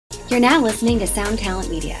You're now listening to Sound Talent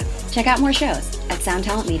Media. Check out more shows at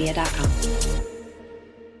soundtalentmedia.com.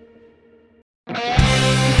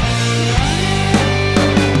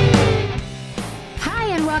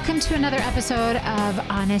 Welcome to another episode of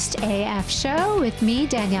Honest AF Show with me,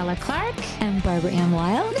 Daniela Clark. And Barbara Ann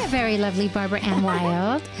Wild. The very lovely Barbara Ann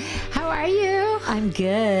Wild. How are you? I'm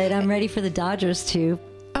good. I'm ready for the Dodgers to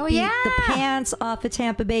beat the pants off of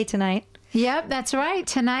Tampa Bay tonight. Yep, that's right.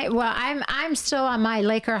 Tonight, well, I'm still on my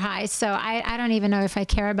Laker high, so I don't even know if I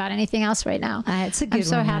care about anything else right now. It's a good I'm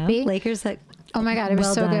so one, happy. Lakers that... Oh my God, it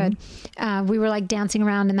was so good. We were like dancing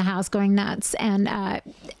around in the house going nuts, and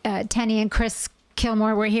Tenny and Chris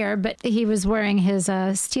Kilmore were here, but he was wearing his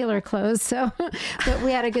Steeler clothes, so but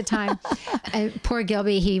we had a good time. Poor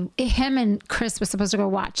Gilby, him and Chris was supposed to go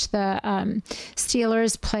watch the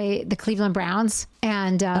Steelers play the Cleveland Browns,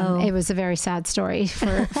 and it was a very sad story for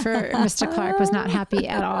Mr. Clark. Was not happy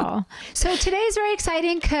at all. So today's very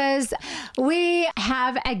exciting because we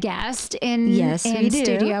have a guest in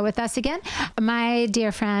studio with us again. My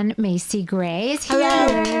dear friend Macy Gray is here.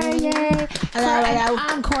 Hello. Yay! Hello.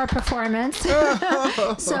 Encore performance.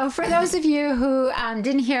 So for those of you who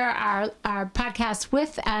didn't hear our podcast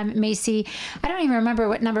with Macy, I don't even remember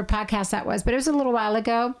what number podcast that was, but it was a little while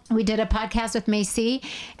ago. We did a podcast with Macy,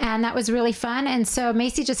 and that was really fun. And so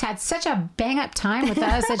Macy just had such a bang up time with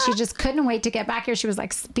us that she just couldn't wait to get back here. She was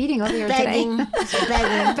like speeding over here begging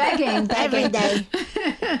every day.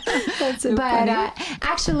 That's so funny.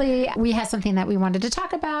 Actually, we have something that we wanted to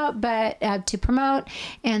talk about, but to promote.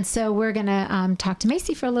 And so we're going to talk to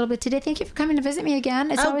Macy for a little bit today. Thank you for coming to visit me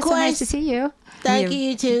again. It's always so nice to see you. Thank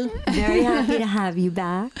you too. Very happy to have you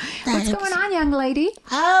back. What's going on, young lady?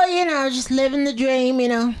 Oh, just living the dream, I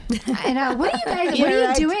know. What are you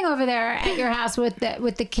guys? Doing over there at your house with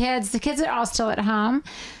the kids? The kids are all still at home.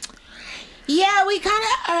 Yeah, we kind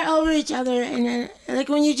of are over each other, and then, like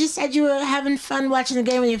when you just said you were having fun watching the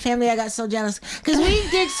game with your family, I got so jealous because we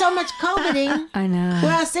did so much COVIDing. I know.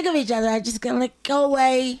 We're all sick of each other. I just go like, go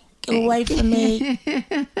away from me,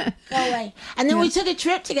 go away. And then we took a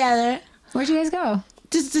trip together. Where'd you guys go?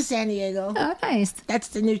 Just to San Diego. Oh, nice. That's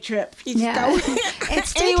the new trip. You just go.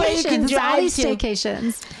 It's anywhere you can drive all these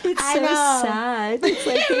staycations. It's I so know. sad. It's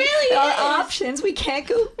like It really our is. options. We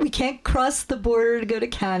can't cross the border to go to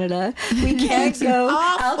Canada. We can't go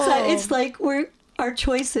awful. outside. It's like our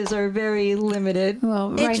choices are very limited.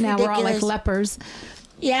 Well, It's right now we're all like ridiculous. lepers.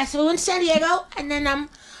 Yeah, so we went to San Diego, and then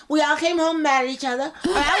we all came home mad at each other.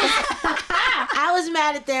 I was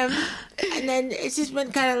mad at them, and then it's just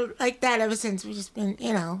been kind of like that ever since. We've just been,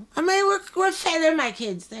 I mean, we're fair. They're my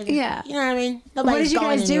kids. Yeah. You know what I mean? What Nobody's did you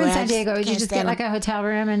guys do in anywhere. San Diego? Did you Can't just get stand like them. a hotel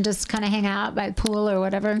room and just kind of hang out by the pool or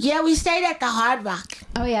whatever? Yeah, we stayed at the Hard Rock.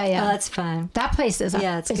 Oh, yeah. Oh, that's fun. That place is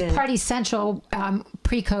it's good. Party Central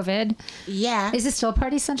pre-COVID. Yeah. Is it still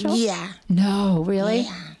Party Central? Yeah. No, really?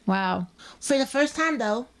 Yeah. Wow. For the first time,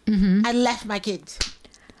 though, I left my kids.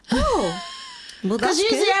 Oh. Well, Because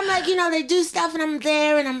that's usually good. I'm like, they do stuff, and I'm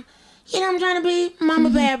there, and I'm trying to be Mama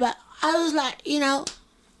Bear, but I was like,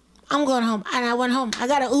 I'm going home. And I went home. I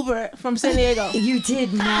got an Uber from San Diego. You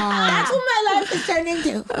did not. That's what my life has turned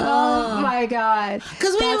into. Oh, my God.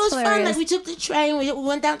 Because it was fun. Like, we took the train. We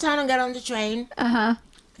went downtown and got on the train. Uh-huh.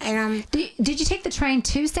 And Did you take the train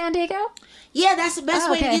to San Diego? yeah, that's the best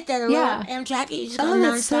way to okay. get there. The Yeah. little Amtrak. You just go Oh,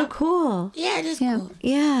 that's so nonstop. cool. Yeah, it is Yeah. cool.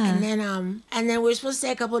 Yeah. And then we were supposed to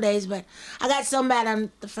stay a couple of days, but I got so mad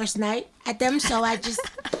on the first night at them, so I got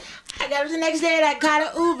up the next day and I got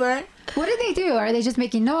an Uber. What did they do? Are they just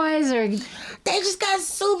making noise or? They just got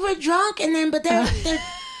super drunk, but they're you know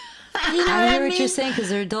I what hear I what you're mean? saying because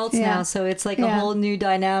they're adults Yeah. now, so it's like a Yeah. whole new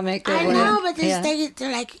dynamic. I or know, whatever. but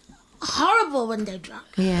they're like horrible when they're drunk.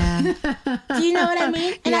 Yeah. Do you know what I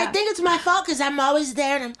mean? And I Yeah. think it's my fault because I'm always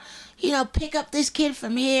there and I'm, pick up this kid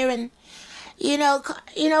from here and,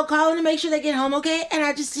 calling to make sure they get home okay. And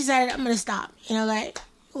I just decided I'm going to stop,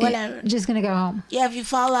 whatever. You're just gonna go home. Yeah, if you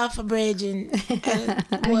fall off a bridge and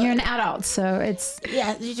I mean, you're an adult, so it's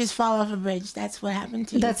yeah, you just fall off a bridge. That's what happened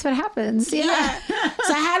to you. that's what happens. yeah.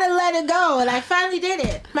 So I had to let it go, and I finally did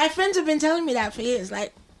it. My friends have been telling me that for years.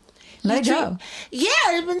 Like, Let it go. Yeah,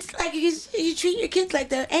 it's been like you treat your kids like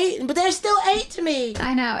they're 8, but they're still 8 to me.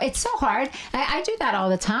 I know, it's so hard. I do that all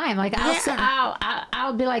the time. Like Yeah.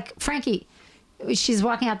 I'll be like, Frankie, she's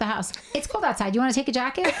walking out the house. It's cold outside. You want to take a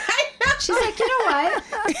jacket? I know. She's like, you know what?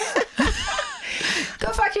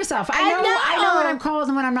 Go fuck yourself. I know. know when I'm cold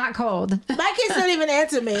and when I'm not cold. My kids don't even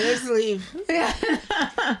answer me. They just leave.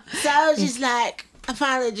 So I was just like, I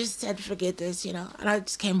finally just said, forget this, and I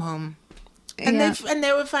just came home. And Yeah.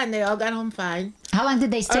 they were fine. They all got home fine. How long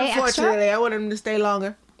did they stay extra? Unfortunately, I wanted them to stay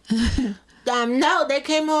longer. No, they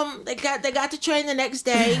came home. They got the train the next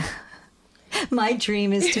day. My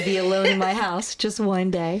dream is to be alone in my house just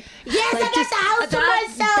one day. Yes, I got the house to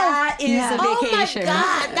myself. That is a vacation.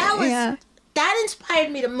 Oh my God, that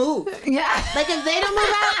inspired me to move. Yeah. Like if they don't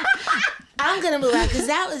move out, I'm gonna move out because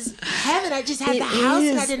that was heaven. I just had the house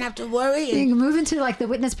and I didn't have to worry. You can move into like the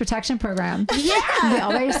witness protection program. Yeah. Be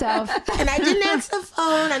all by yourself. And I didn't answer the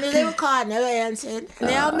phone. I knew they were called. Never answered. And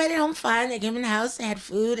they all made it home fine. They came in the house. They had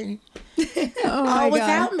food and all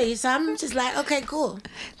without me. So I'm just like, okay, cool.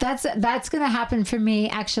 That's going to happen for me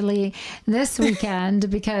actually this weekend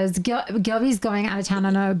because Gilby's going out of town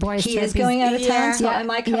on a boys' trip. He is going out of town, so am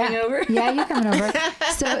I coming over? Yeah, you're coming over.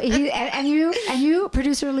 So and you,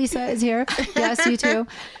 producer Lisa is here. Yes, you too.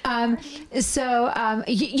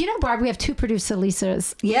 You know, Barb, we have two producer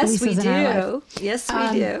Lisas. Yes, we in our do. life. Yes,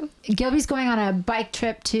 we do. Gilby's going on a bike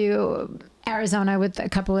trip to Arizona with a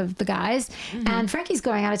couple of the guys, and Frankie's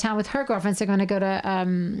going out of town with her girlfriends. They're going to go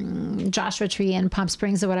to Joshua Tree in Palm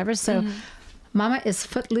Springs or whatever. So Mama is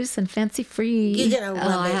footloose and fancy free. You're gonna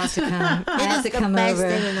love it. I have to come. I have to come Best over.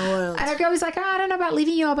 thing in the world. And our girl was like, I don't know about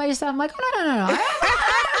leaving you all by yourself. I'm like, oh, no.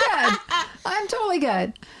 I'm good. I'm totally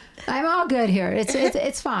good. I'm all good here.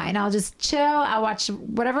 It's fine. I'll just chill. I'll watch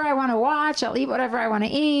whatever I want to watch. I'll eat whatever I want to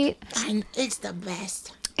eat. And it's the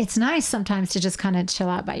best. It's nice sometimes to just kind of chill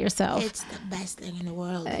out by yourself. It's the best thing in the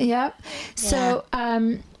world. Yep. So,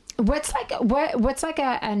 what's like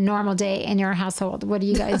a normal day in your household? What do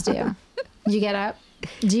you guys do? You get up?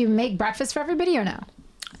 Do you make breakfast for everybody or no?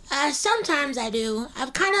 Sometimes I do.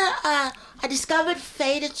 I've kind of I discovered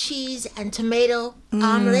feta cheese and tomato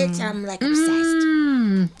omelets, and I'm like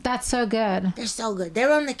obsessed. That's so good. They're so good.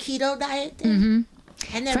 They're on the keto diet.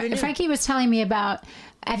 I never knew. Frankie was telling me about.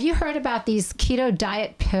 Have you heard about these keto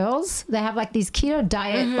diet pills? They have like these keto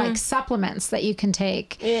diet like supplements that you can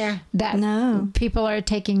take. Yeah. That people are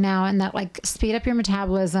taking now, and that like speed up your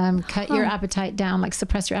metabolism, cut your appetite down, like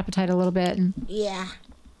suppress your appetite a little bit. And Yeah.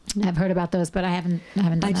 I've heard about those, but I haven't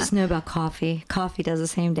done that. I just know about coffee. Coffee does the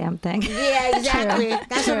same damn thing. Yeah, exactly.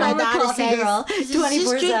 That's what my I'm a daughter coffee says. girl, Just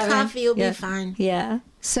 24/7. drink coffee, you'll be fine. Yeah.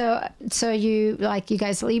 So you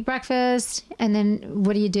guys will eat breakfast, and then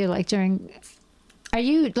what do you do like during? Are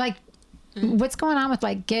you like, what's going on with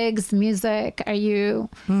like gigs, music? Are you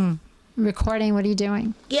recording? What are you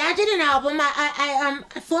doing? Yeah, I did an album. I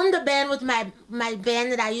formed a band with my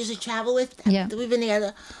band that I usually travel with. Yeah. We've been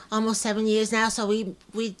together almost 7 years now. So we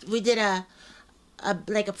did a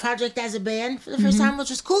project as a band for the first time,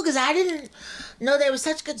 which was cool because I didn't know they were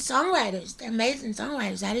such good songwriters. They're amazing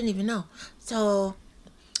songwriters. I didn't even know. So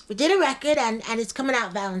we did a record and it's coming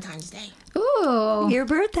out Valentine's Day. Ooh, Your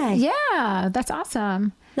birthday. yeah, that's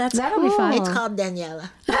awesome. That'll be cool. fun. It's called Daniela.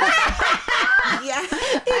 Yeah.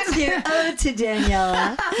 It's your ode to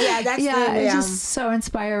Daniela. Yeah, that's Yeah, the it's just so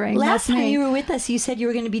inspiring. Last That's time me. you were with us, you said you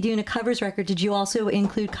were going to be doing a covers record. Did you also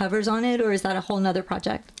include covers on it, or is that a whole nother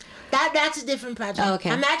project? That's a different project. Oh, okay.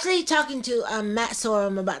 I'm actually talking to Matt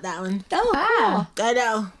Sorum about that one. Oh, cool. I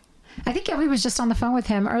know. I think we was just on the phone with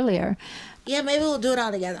him earlier. Yeah, maybe we'll do it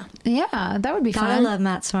all together. Yeah, that would be God, fun. I love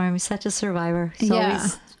Matt Storm. He's such a survivor. He's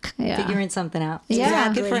always figuring something out.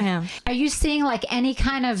 Yeah. Good for him. Are you seeing like any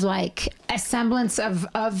kind of like a semblance of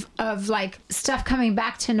like stuff coming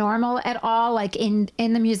back to normal at all? Like in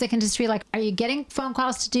the music industry, like are you getting phone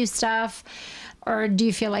calls to do stuff, or do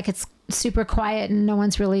you feel like it's super quiet and no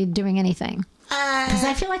one's really doing anything? Because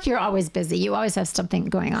I feel like you're always busy. You always have something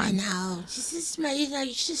going on. I know.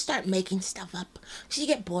 You should start making stuff up because you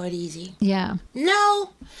get bored easy. Yeah.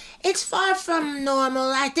 No, it's far from normal.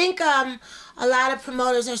 I think a lot of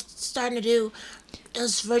promoters are starting to do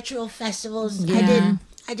those virtual festivals. Yeah.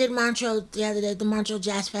 I did Montreux the other day, the Montreux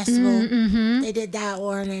Jazz Festival. They did that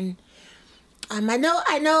one, and I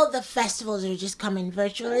know the festivals are just coming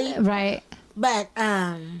virtually, Right. but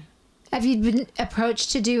Have you been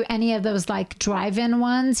approached to do any of those like drive-in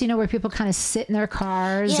ones, where people kind of sit in their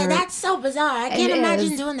cars? yeah, or, that's so bizarre. I can't It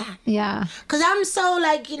imagine is. doing that. Yeah. Because I'm so,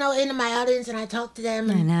 into my audience and I talk to them.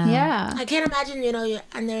 I And know. Yeah. I can't imagine,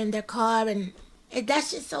 and they're in their car and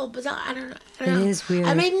that's just so bizarre. I don't know. It is weird.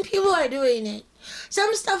 I mean, people are doing it.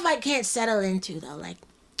 Some stuff I can't settle into, though. Like,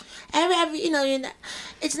 every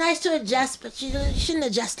it's nice to adjust, but you shouldn't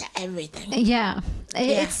adjust to everything. Yeah.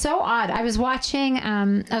 It's so odd. I was watching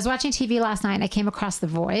TV last night and I came across The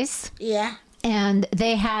Voice. Yeah. And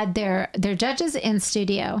they had their judges in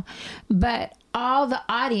studio, but all the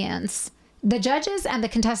audience, the judges and the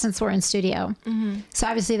contestants were in studio. So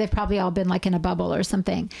obviously they've probably all been like in a bubble or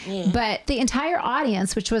something. Yeah. But the entire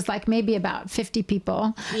audience, which was like maybe about 50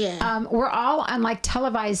 people, were all on like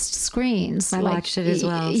televised screens. I watched it as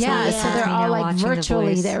well. Yeah, So so they're yeah. all like Watching The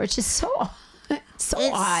virtually Voice. there, which is so so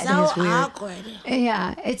it's odd. so awkward.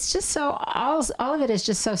 Yeah, it's just so all of it is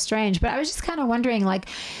just so strange. But I was just kind of wondering, like,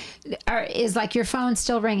 is like your phone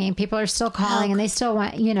still ringing? People are still calling, and they still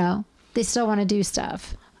want, they still want to do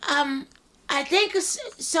stuff. I think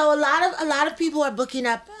so. A lot of people are booking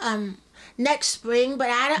up next spring, but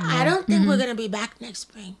I don't think we're gonna be back next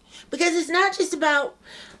spring, because it's not just about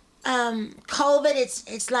COVID.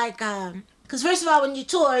 It's like because first of all, when you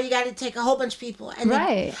tour, you got to take a whole bunch of people, and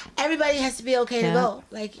then everybody has to be okay to go.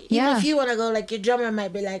 Like even if you want to go, like your drummer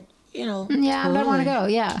might be like, I don't want to go.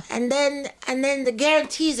 Yeah, and then the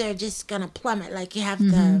guarantees are just gonna plummet. Like you have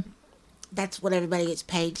to. That's what everybody gets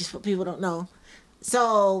paid. Just what people don't know.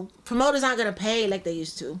 So promoters aren't going to pay like they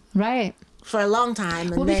used to. Right. For a long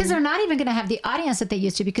time. And because they're not even going to have the audience that they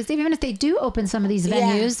used to, because even if they do open some of these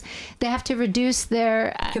venues, they have to reduce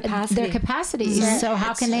their capacity. So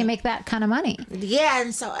how can they make that kind of money? Yeah,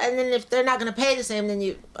 and then if they're not going to pay the same,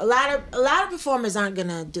 then a lot of performers aren't going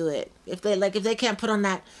to do it. If they can't put on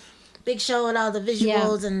that big show with all the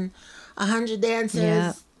visuals and 100 dancers.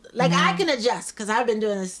 Yeah. Like I can adjust because I've been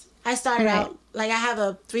doing this. I started out like I have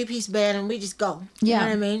a 3-piece band and we just go. You know what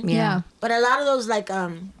I mean? Yeah. But a lot of those like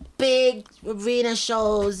big arena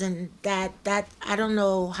shows and that I don't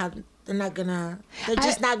know how they're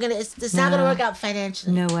just not gonna. It's not gonna work out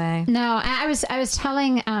financially. No way. No, I was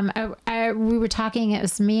telling. We were talking. It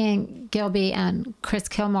was me and Gilby and Chris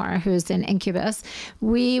Kilmore, who's in Incubus.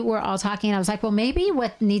 We were all talking. And I was like, well, maybe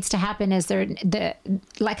what needs to happen is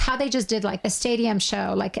like how they just did like a stadium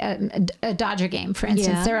show, like a Dodger game, for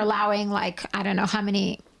instance. Yeah. They're allowing like I don't know how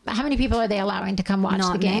many people are they allowing to come watch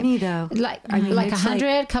the game? Not many, though. Like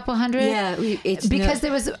 100, couple hundred? Yeah.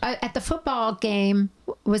 There was at the football game.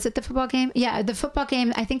 Was it the football game? Yeah, the football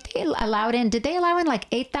game. I think did they allow in like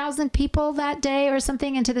 8,000 people that day or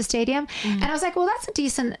something into the stadium? And I was like, well, that's a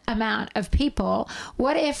decent amount of people.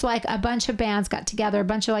 What if like a bunch of bands got together, a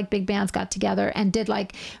bunch of like big bands got together and did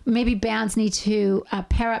like, maybe bands need to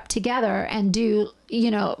pair up together and do,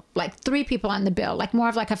 like 3 people on the bill, like more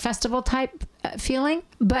of like a festival type feeling.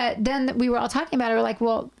 But then we were all talking about it. We're like,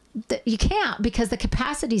 well, you can't, because the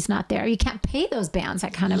capacity's not there. You can't pay those bands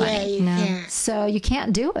that kind of money. You can't. So you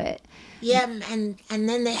can't do it. Yeah, and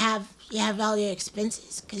then you have all your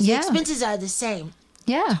expenses, because your expenses are the same.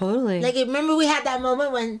 Yeah, totally. Like remember we had that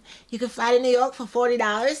moment when you could fly to New York for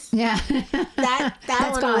 $40. Yeah,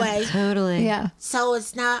 that went away. Totally. Yeah. So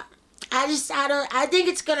it's not. I think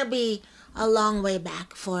it's gonna be a long way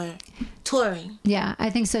back for touring. Yeah, I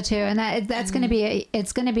think so too, and that's going to be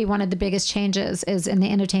it's going to be one of the biggest changes is in the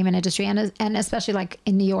entertainment industry, and especially like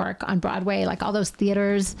in New York on Broadway, like all those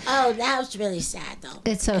theaters. Oh, that was really sad though.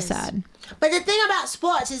 It's so sad. But the thing about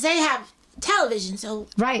sports is they have television, so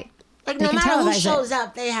right. Like no matter who shows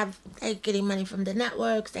up, they're getting money from the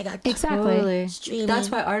networks. They got exactly streaming. That's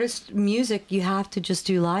why artist music, you have to just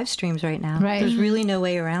do live streams right now. Right. There's really no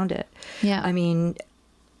way around it. Yeah. I mean,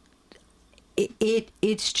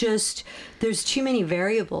 it's just there's too many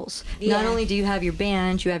variables. Not only do you have your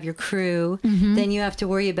band, you have your crew, then you have to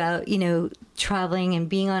worry about traveling and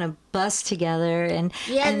being on a bus together, and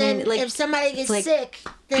then like, if somebody gets sick,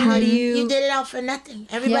 then you did it all for nothing.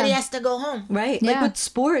 Everybody has to go home. Right. Like with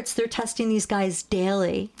sports, they're testing these guys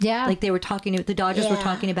daily. Yeah. Like they were talking to the Dodgers were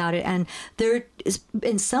talking about it, and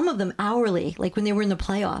and some of them hourly, like when they were in the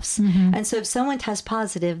playoffs. And so if someone tests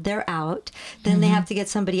positive, they're out. Then they have to get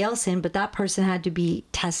somebody else in, but that person had to be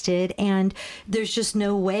tested, and there's just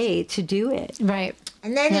no way to do it. Right.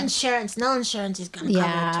 And then insurance, no insurance is going to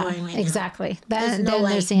cover touring right now. Exactly. Then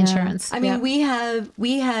there's the insurance. I mean, we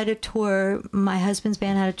had a tour. My husband's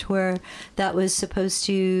band had a tour that was supposed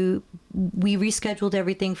to. We rescheduled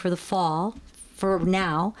everything for the fall. For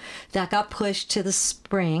now, that got pushed to the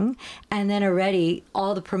spring, and then already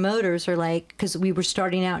all the promoters are like, because we were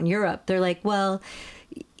starting out in Europe, they're like, well,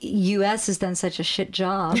 U.S. has done such a shit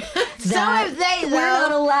job that we're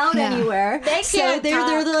not allowed anywhere. They can't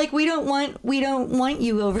they're like, we don't want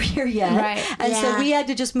you over here yet. Right. And so we had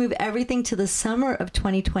to just move everything to the summer of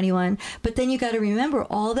 2021. But then you got to remember,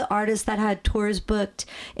 all the artists that had tours booked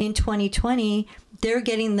in 2020, they're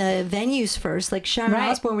getting the venues first. Like Sharon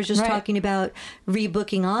Osbourne was just talking about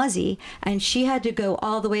rebooking Ozzy, and she had to go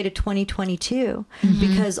all the way to 2022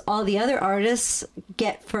 because all the other artists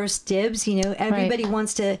get first dibs. Everybody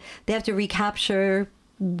wants to. They have to recapture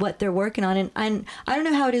what they're working on, and I don't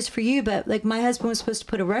know how it is for you, but like my husband was supposed to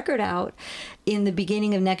put a record out in the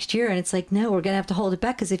beginning of next year, and it's like, no, we're gonna have to hold it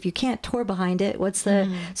back, because if you can't tour behind it, what's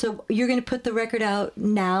the so you're gonna put the record out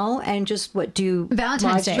now and just do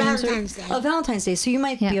Valentine's Day. Valentine's Day, so you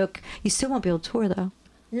might be okay. You still won't be able to tour though.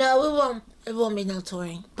 No, it won't be no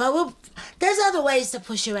touring, but there's other ways to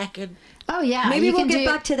push your record Oh yeah, Maybe you we'll can get do-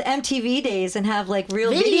 back to the MTV days and have like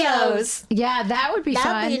real videos. Yeah, that would be That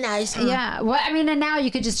fun. would be nice, huh? Yeah. Well, I mean, and now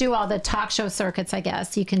you could just do all the talk show circuits, I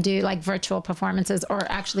guess. You can do like virtual performances or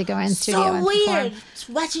actually go in studio So and weird.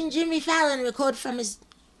 perform. Watching Jimmy Fallon record from his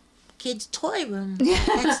kid's toy room.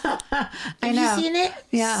 I Have know. you seen it?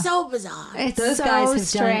 Yeah. So bizarre. It's Those so guys have done an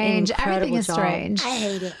strange. Everything incredible is job. strange. I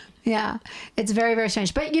hate it. Yeah. It's very, very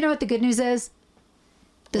strange. But you know what the good news is?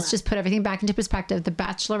 This just put everything back into perspective. The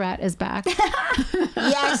Bachelorette is back.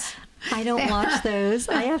 Yes. I don't watch those.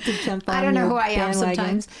 I have to jump on I don't know your who I am bandwagon.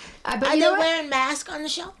 sometimes. But Are you they know what? wearing masks on the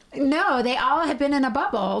show? No, they all have been in a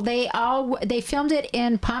bubble. They filmed it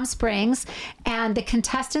in Palm Springs, and the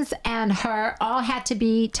contestants and her all had to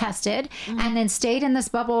be tested and then stayed in this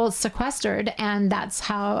bubble sequestered, and that's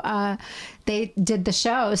how they did the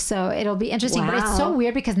show. So it'll be interesting. But it's so Wow.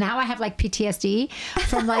 weird because now I have like PTSD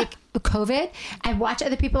from like COVID. I watch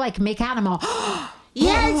other people like make out. I'm all,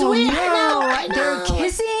 Yeah, it's oh, weird. no, I know. they're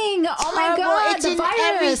kissing. Oh my Horrible. God, It's the in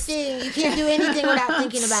virus. everything. You can't do anything without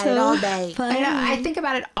thinking about it So all day. funny. I know. I think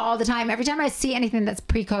about it all the time. Every time I see anything that's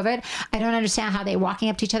pre-COVID, I don't understand how they walking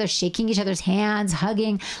up to each other, shaking each other's hands,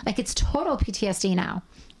 hugging. Like it's total PTSD now.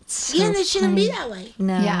 So Yeah, and it shouldn't be funny. that way.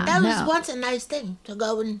 No. Yeah. That was No. once a nice thing to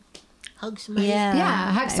go and hug somebody. Yeah.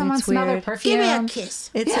 Yeah, hug It's someone, smell their weird. perfume. Give me a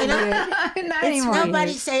kiss. It's You know? weird. Not It's anymore. weird.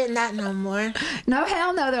 Nobody's saying that no more. No,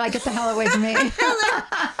 hell no. They're like, get the hell away from me.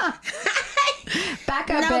 Back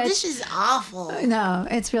up, No, bitch. this is awful. No,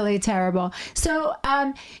 it's really terrible. So,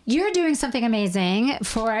 you're doing something amazing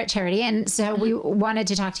for charity, and so we wanted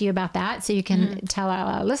to talk to you about that. So you can tell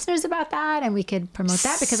our listeners about that, and we could promote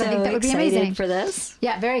that because I think that would be excited amazing. for this.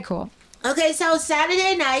 Yeah, very cool. Okay, so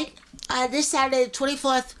Saturday night, this Saturday,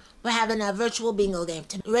 24th, we're having a virtual bingo game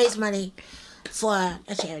to raise money for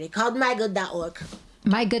a charity called mygood.org.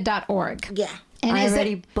 Mygood.org. Yeah. And I is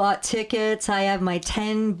already it, bought tickets. I have my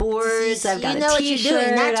 10 boards. See, I've got you know a what you're t-shirt.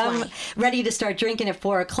 doing, that's I'm why. ready to start drinking at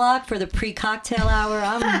 4 o'clock for the pre-cocktail hour.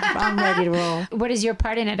 I'm ready to roll. what is your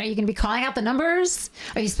part in it? Are you going to be calling out the numbers?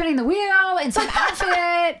 Are you spinning the wheel in some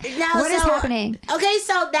outfit? No, What is so- happening? Okay,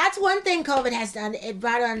 so that's one thing COVID has done. It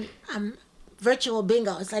brought on virtual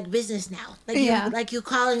bingo. It's like business now. Like Yeah. you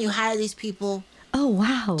call and you hire these people Oh,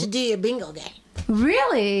 wow. to do your bingo game.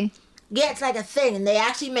 Really? Yeah, it's like a thing, and they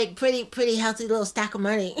actually make pretty healthy little stack of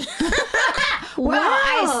money. Well,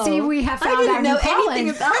 I see we have found I didn't our know new calling. anything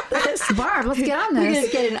about this. Barb, let's get on We're going this.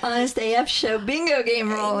 to get an Honest AF show bingo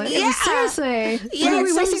game rolling. Yeah. Seriously. Yeah, what are we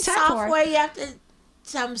it's some wasting time software for? you have to,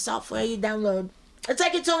 some software you download. It's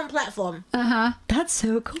like its own platform. Uh-huh. That's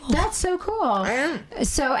so cool. That's so cool.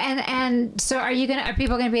 So and so are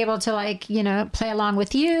people gonna be able to like, play along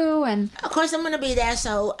with you and Of course, I'm gonna be there.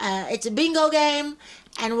 So it's a bingo game,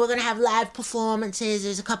 and we're gonna have live performances.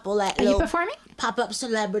 There's a couple like are you little performing? pop-up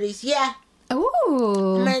celebrities. Yeah, I'm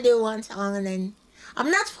Ooh. gonna do one song, and then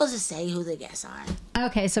I'm not supposed to say who the guests are.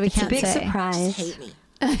 Okay, so we can't Big say. surprise. Hate me.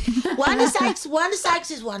 Wanda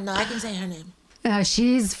Sykes is one though. I can say her name. Oh,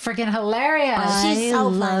 she's freaking hilarious. She's so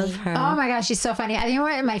love funny. her. Oh my gosh, she's so funny. I think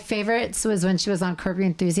one of my favorites was when she was on Curb Your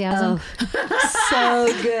Enthusiasm. So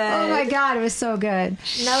good. Oh my God, it was so good.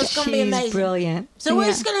 No, it's gonna be She's amazing. brilliant. So we're Yeah.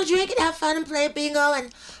 just gonna drink and have fun and play bingo and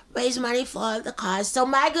raise money for the cause. So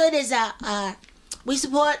my good is we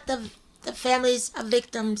support the families of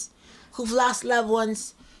victims who've lost loved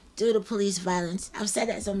ones due to police violence. I've said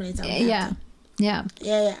that so many times. Yeah. Yeah.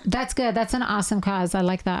 Yeah. That's good. That's an awesome cause. I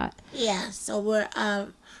like that. Yeah. So we're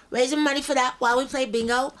raising money for that while we play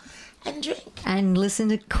bingo and drink. And listen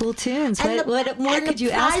to cool tunes. And What more and could the you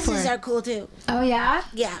ask prizes for? are cool too. Oh yeah?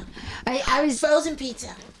 Yeah. I was Frozen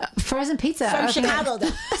pizza frozen pizza. from Okay. Chicago though.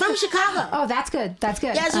 From Chicago. Oh, that's good. That's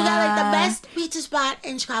good. Yeah, so we got like the best pizza spot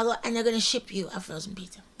in Chicago, and they're gonna ship you a frozen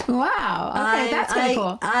pizza. Wow. Okay, that's kind of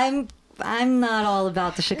cool. I'm not all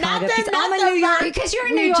about the Chicago Not pizza. the- I'm not a New the- York, Because you're a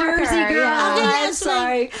New New Yorker. Jersey girl. Yeah. Okay, I'm that's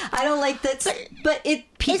sorry. I don't like that. But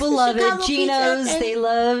people the love Chicago it. pizza Geno's, thing. they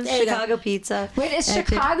love There you go. Chicago pizza. Wait, is And I think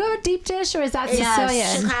Chicago deep dish or is that Yes.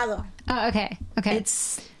 Sicilian? Chicago. Oh, okay. Okay.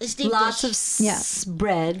 It's deep lots dish. of Yeah.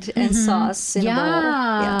 bread and sauce in Yum. a bowl.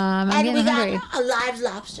 Yeah. I'm And getting we hungry. got a live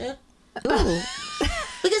lobster Ooh.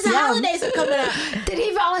 because the holidays are coming up. Did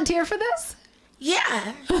he volunteer for this?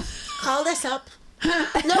 Yeah, called us up.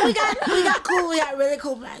 No, we got really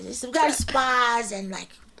cool prizes. We got spas and like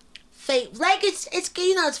fake, like it's it's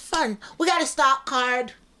fun. We got a stock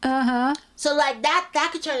card, Uh-huh. so like that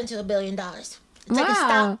could turn into $1 billion. It's like a Wow.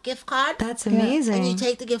 stock gift card. That's And you amazing.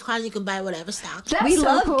 take the gift card and you can buy whatever stock. That's We so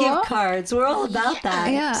love cool. gift cards. We're all about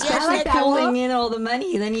that. Yeah. Especially I like that. pulling in all the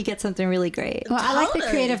money. Then you get something really great. Well, I like the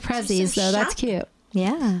Totally. creative Do prezzies, some though. That's shopping. cute.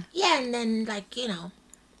 Yeah. Yeah, and then like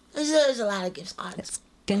there's a lot of gift cards.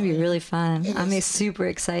 going to be really fun. I'm super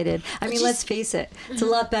excited. I mean, let's face it. It's a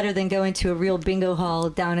lot better than going to a real bingo hall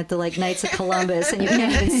down at the like Knights of Columbus and you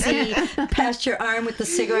can't even see past your arm with the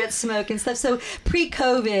cigarette smoke and stuff. So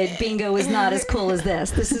pre-COVID, bingo was not as cool as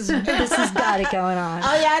this. This has got it going on.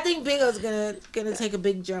 Oh yeah, I think bingo's gonna take a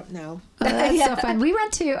big jump now. That's so fun. We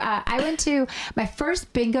went to, I went to, my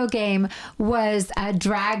first bingo game was a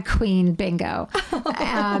drag queen bingo.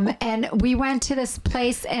 And we went to this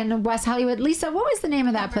place in West Hollywood. Lisa, what was the name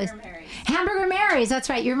of that place? Hamburger Mary's. That's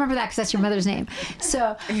right. You remember that because that's your mother's name.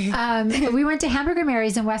 So we went to Hamburger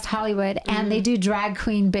Mary's in West Hollywood and they do drag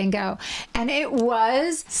queen bingo. And it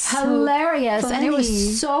was hilarious. Funny. And it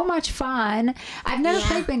was so much fun. I've never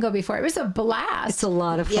played bingo before. It was a blast. It's a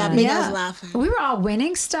lot of fun. Yeah, bingo's a lot of fun. We were all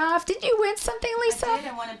winning stuff. Didn't you win something, Lisa? I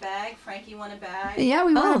did. I won a bag. Frankie won a bag. Yeah,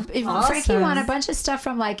 we won. awesome. Frankie won a bunch of stuff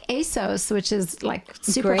from like ASOS, which is like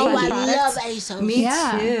super Great. fun Oh, I products. love ASOS. Me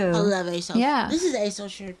Yeah. too. I love ASOS. Yeah. This is ASOS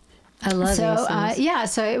shirt. I love So ASOS.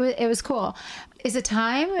 so it was cool. Is it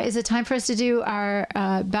time? Is it time for us to do our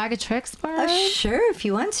bag of tricks, Barb? Sure, if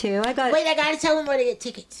you want to. I got. Wait, I gotta tell them where to get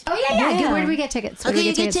tickets. Oh yeah. Yeah. Where do we get tickets? Where do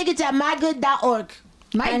Okay, we you get tickets at mygood.org.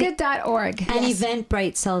 mygood.org. And Yes.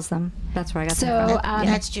 Eventbrite sells them. That's where I got So them from.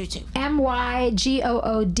 That's true too.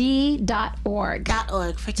 mygood.org.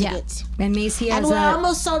 .org for tickets. And Macy has And we're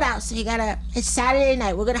almost sold out, so you gotta. It's Saturday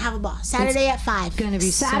night. We're gonna have a ball. Saturday at 5. going to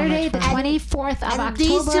be Saturday so the much fun. 24th of And these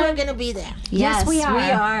two are October. gonna be there. Yes, we are. We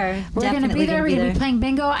are. We're going to Definitely be there. We're going to there. be playing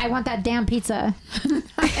bingo. I want that damn pizza.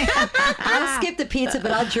 I'll skip the pizza,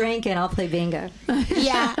 but I'll drink and I'll play bingo.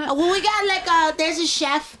 Yeah. Well, we got like there's a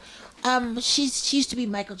chef. She used to be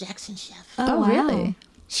Michael Jackson's chef. Oh, wow. really?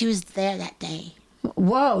 She was there that day.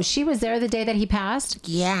 Whoa, she was there the day that he passed?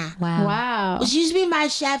 Yeah. Wow. Wow. Well, she used to be my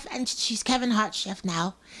chef, and she's Kevin Hart's chef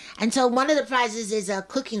now. And so one of the prizes is a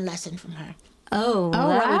cooking lesson from her. Oh, Oh,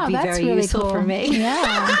 that wow, would be that's very really useful cool. for me.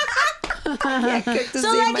 Yeah. So like if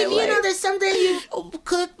you know there's something you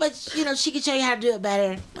cook, but you know she can show you how to do it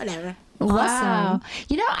better. Whatever. Wow.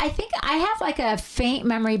 You know, I think I have like a faint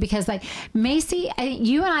memory because like Macy,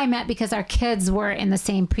 you and I met because our kids were in the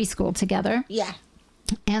same preschool together. Yeah.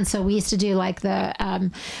 And so we used to do like the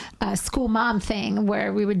school mom thing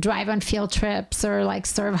where we would drive on field trips or like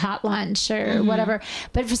serve hot lunch or whatever.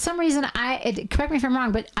 But for some reason, correct me if I'm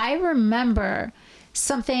wrong, but I remember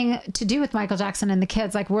something to do with Michael Jackson and the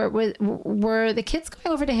kids. Like were the kids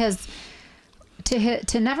going over to his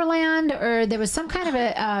to Neverland, or there was some kind of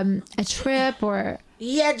a trip or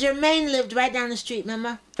Yeah, Jermaine lived right down the street,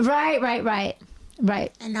 remember? right.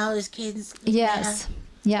 And all his kids. Yes.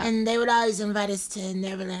 Yeah. And they would always invite us to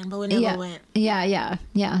Neverland, but we never went. Yeah.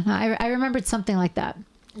 I remembered something like that.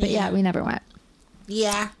 But yeah, we never went.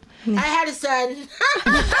 Yeah. I had a son.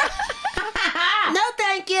 No,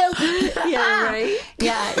 thank you. Yeah, right.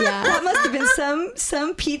 Yeah. That must have been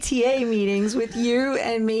some PTA meetings with you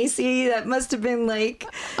and Macy. That must have been like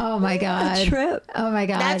Oh my God. a trip. Oh my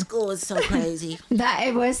God. That school was so crazy. That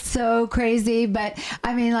it was so crazy, but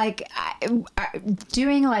I mean, like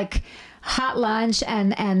doing like hot lunch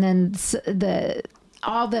and then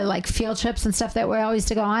all the like field trips and stuff that we always used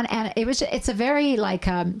to go on, and it's a very like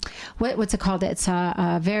what's it called? It's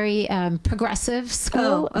a very progressive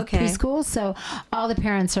school, preschool. So all the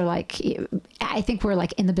parents are like, I think we're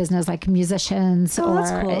like in the business, like musicians,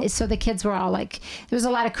 that's cool. So the kids were all like, there was a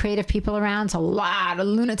lot of creative people around, so a lot of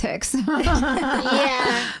lunatics.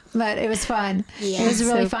 Yeah. But it was fun. Yeah. It was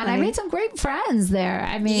really So fun. funny. I made some great friends there.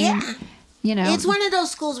 I mean, Yeah. you know, It's one of those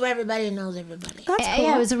schools where everybody knows everybody. That's cool.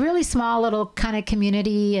 yeah, it was a really small little kind of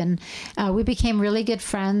community, and we became really good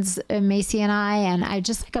friends, Macy and I. And I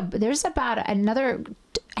just there's about another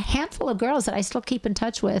handful of girls that I still keep in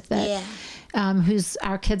touch with that, whose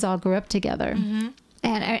our kids all grew up together. Mm-hmm.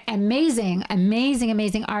 And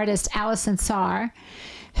amazing artist Allison Sarr,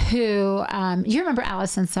 who you remember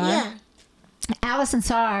Allison Sarr? Yeah. Allison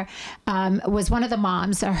Sarr was one of the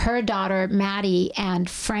moms. Her daughter, Maddie, and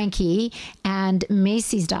Frankie, and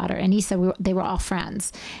Macy's daughter, Anissa, they were all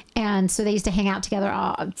friends. And so they used to hang out together,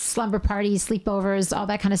 all slumber parties, sleepovers, all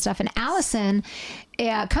that kind of stuff. And Allison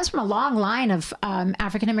comes from a long line of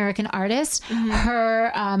African-American artists. Mm-hmm.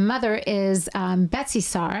 Her mother is Betsy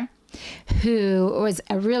Sarr, who was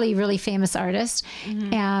a really, really famous artist.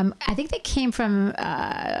 Mm-hmm. I think they came from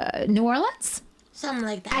New Orleans. Something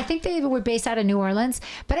like that. I think they were based out of New Orleans.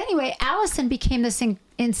 But anyway, Allison became this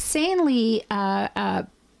insanely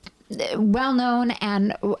well-known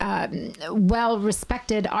and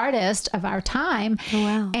well-respected artist of our time. Oh,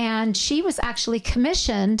 wow. And she was actually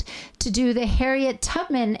commissioned to do the Harriet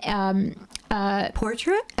Tubman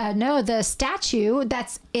Portrait? no, the statue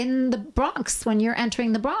that's in the Bronx when you're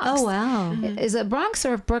entering the Bronx. Oh, wow. Is it Bronx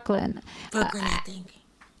or Brooklyn? Brooklyn, I think.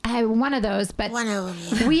 one of those, but One of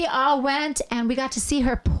them, yeah. we all went and we got to see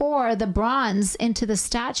her pour the bronze into the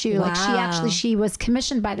statue. Like she was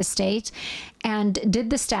commissioned by the state and did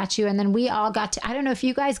the statue. And then we all got to, I don't know if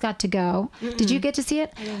you guys got to go. Did you get to see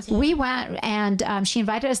it? We went and she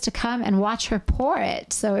invited us to come and watch her pour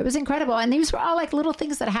it. So it was incredible. And these were all like little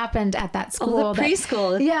things that happened at that school. Oh, the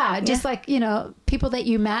preschool. Just like, you know, people that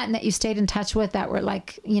you met and that you stayed in touch with that were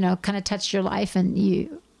like, you know, kind of touched your life and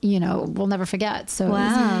you know, we'll never forget. So it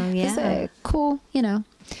was a cool, you know,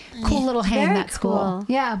 little hang Very that school. cool.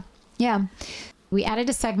 Yeah. Yeah. We added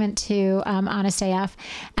a segment to Honest AF,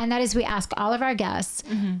 and that is we ask all of our guests,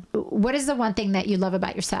 what is the one thing that you love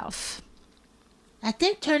about yourself? I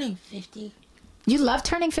think turning 50. You love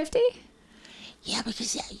turning 50? Yeah,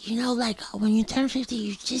 because, you know, like, when you turn 50,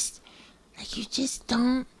 you just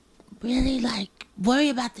don't really, like, worry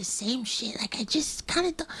about the same shit. Like, I just kind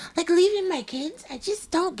of, like, leaving my kids, I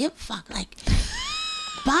just don't give a fuck. Like,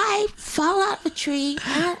 bye, fall out of a tree.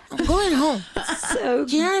 I'm going home. So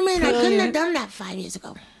Do you know what I mean? I couldn't brilliant. have done that 5 years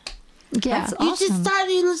ago. Yeah. That's You just awesome. start,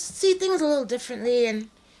 you see things a little differently, and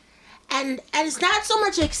it's not so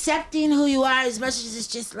much accepting who you are as much as it's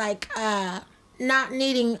just like not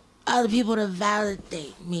needing other people to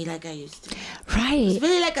validate me like I used to. Right. It's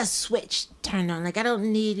really like a switch turned on. Like, I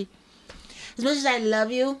don't need, as much as I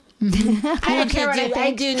love you, I don't care what I I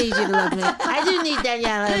think. do need you to love me. I do need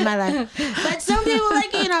Daniela in my life. But some people,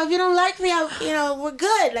 like, you know, if you don't like me, we're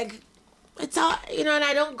good. Like, it's all, you know, and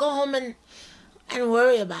I don't go home and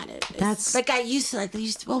worry about it. It's That's- like I used to,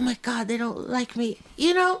 oh my God, they don't like me.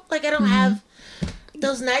 You know, like, I don't have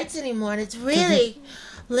those nights anymore. And it's really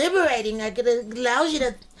liberating. Like, it allows you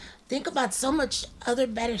to think about so much other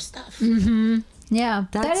better stuff. Yeah,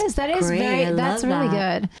 That's that is great. very, I that's love really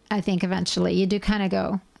that. good. I think eventually you do kind of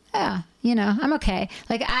go, yeah, you know, I'm okay.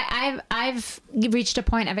 Like I've reached a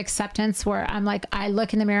point of acceptance where I'm like, I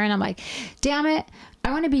look in the mirror and I'm like, damn it,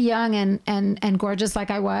 I want to be young and gorgeous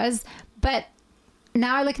like I was. But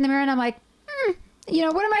now I look in the mirror and I'm like, you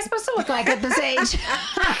know, what am I supposed to look like at this age?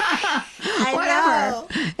 I Whatever.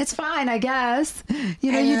 know. It's fine, I guess.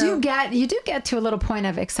 You know, I you know. do get to a little point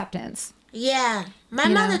of acceptance. Yeah. My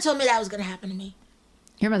You mother know? told me that was going to happen to me.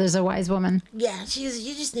 Your mother's a wise woman. Yeah, she was,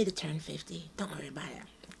 you just need to turn 50. Don't worry about it.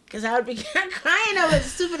 Because I would be crying over the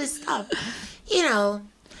stupidest stuff. You know,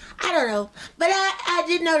 I don't know. But I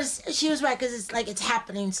did notice she was right, because it's like it's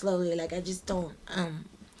happening slowly. Like, I just don't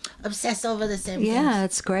obsess over the same Yeah, things.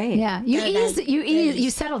 it's great. Yeah, you Yeah,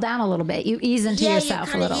 you settle down a little bit. You ease into yourself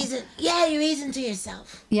a kinda little. you ease into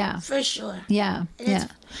yourself. Yeah, For sure. yeah, And yeah.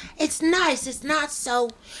 It's nice. It's not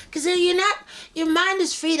so, because your mind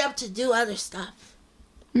is freed up to do other stuff.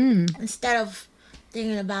 Instead of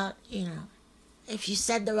thinking about, you know, if you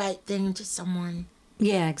said the right thing to someone.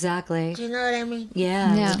 Yeah, exactly. Do you know what I mean?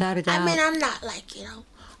 Yeah, Yeah. without a doubt. I mean, I'm not like, you know,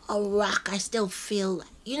 a rock. I still feel like,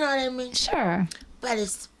 you know what I mean? Sure. But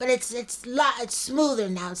it's smoother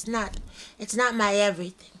now. It's not my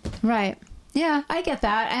everything. Right. Yeah, I get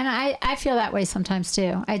that. And I feel that way sometimes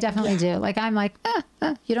too. I definitely do. Like, I'm like,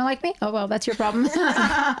 you don't like me? Oh, well, that's your problem.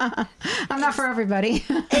 I'm not for everybody.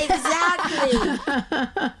 Exactly.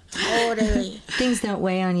 Totally. Things don't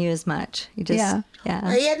weigh on you as much. You just, Yeah.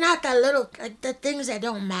 But yeah, not the little, like the things that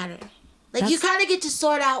don't matter. Like, you That's- kind of get to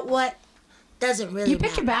sort out what doesn't really You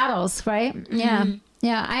pick your matter. battles, right? Yeah.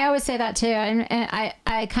 Yeah, I always say that too. And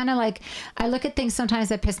I kind of like, I look at things sometimes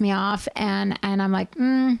that piss me off and I'm like,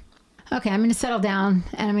 okay, I'm going to settle down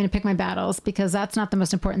and I'm going to pick my battles because that's not the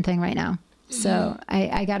most important thing right now. So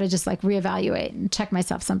I got to just like reevaluate and check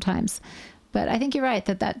myself sometimes. But I think you're right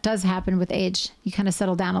that does happen with age. You kind of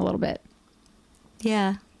settle down a little bit.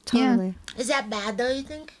 Yeah, totally. Is that bad though, you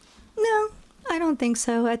think? No, I don't think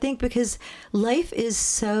so. I think because life is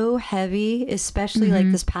so heavy, especially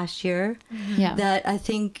like this past year, Yeah. that I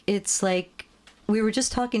think it's like, we were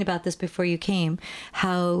just talking about this before you came,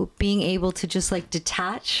 how being able to just like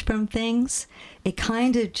detach from things, it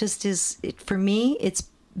kind of just is, for me, it's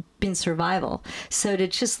been survival. So to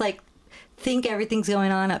just like think everything's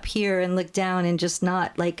going on up here and look down and just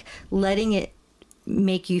not like letting it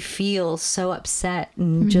make you feel so upset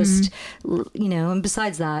and just, you know, and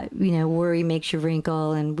besides that, you know, worry makes you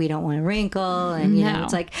wrinkle and we don't want to wrinkle. And, you know, No.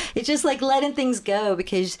 it's like, it's just like letting things go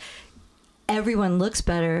because everyone looks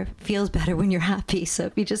better, feels better when you're happy. So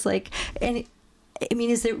if you just like, and I mean,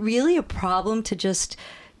 is it really a problem to just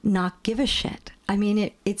not give a shit? I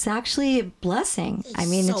mean, it's actually a blessing. I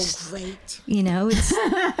mean, so it's, great. you know, it's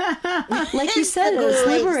like you It's said, the it's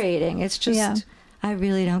greatest. liberating. It's just, Yeah. I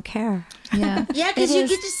really don't care. Yeah. Yeah, because It you is.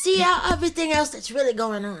 get to see how everything else that's really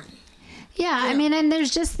going on. Yeah, I mean, and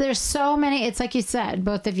there's so many, it's like you said,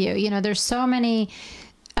 both of you, you know, there's so many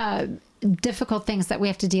difficult things that we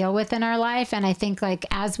have to deal with in our life. And I think like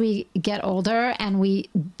as we get older and we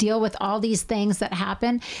deal with all these things that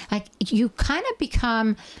happen, like you kind of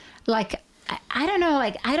become like, I don't know,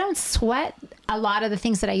 like I don't sweat a lot of the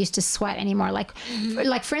things that I used to sweat anymore. Like,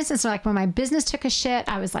 like for instance, like when my business took a shit,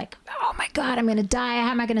 I was like, oh my God, I'm going to die.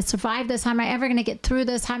 How am I going to survive this? How am I ever going to get through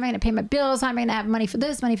this? How am I going to pay my bills? How am I going to have money for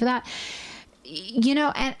this, money for that? You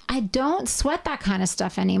know, and I don't sweat that kind of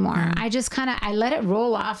stuff anymore. I just I let it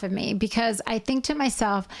roll off of me because I think to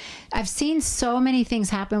myself, I've seen so many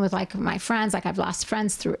things happen with like my friends. Like I've lost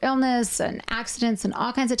friends through illness and accidents and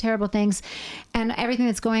all kinds of terrible things and everything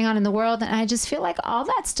that's going on in the world. And I just feel like all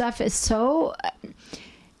that stuff is so...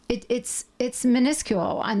 It's minuscule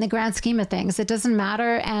on the grand scheme of things. It doesn't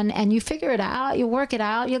matter. And you figure it out, you work it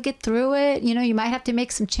out, you'll get through it. You know, you might have to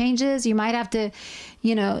make some changes. You might have to,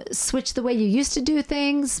 you know, switch the way you used to do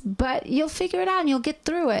things, but you'll figure it out and you'll get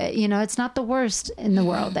through it. You know, it's not the worst in the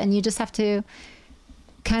world. And you just have to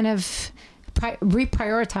kind of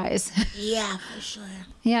reprioritize. Yeah, for sure.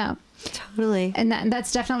 Yeah. Totally. And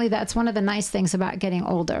that's one of the nice things about getting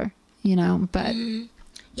older, you know, but...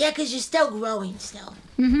 Yeah, because you're still growing still.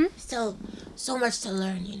 Still so much to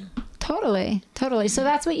learn, you know. Totally. So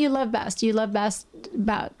that's what you love best. You love best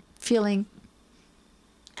about feeling...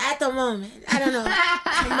 At the moment. I don't know.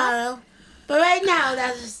 Tomorrow. But right now,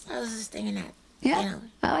 I was just thinking that. Yeah, You know,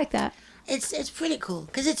 I like that. it's pretty cool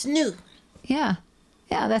because it's new. Yeah,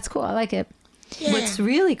 that's cool. I like it. Yeah. What's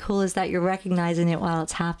really cool is that you're recognizing it while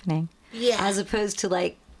it's happening. Yeah. As opposed to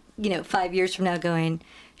like, 5 years from now going,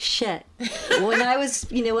 shit. When I was,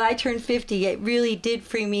 when I turned 50, it really did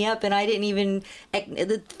free me up. And I didn't even,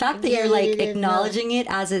 the fact that Yeah, you're you like didn't acknowledging it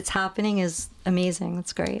as it's happening is amazing.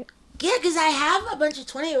 That's great. Yeah, because I have a bunch of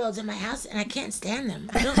 20-year-olds in my house, and I can't stand them.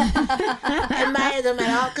 I don't admire them at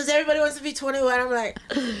all, because everybody wants to be 21. I'm like,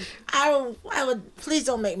 I would, please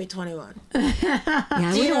don't make me 21.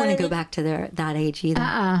 Yeah, we don't want to go back to that age either.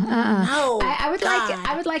 No. I would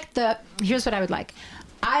like here's what I would like.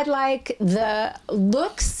 I'd like the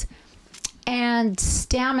looks and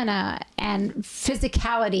stamina and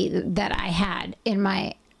physicality that I had in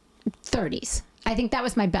my 30s. I think that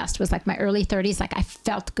was my best, was like my early 30s. Like I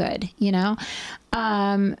felt good,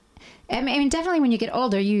 I mean, definitely when you get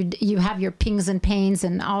older, you have your pings and pains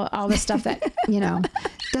and all the stuff that,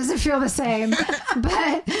 doesn't feel the same,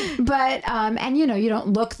 but and you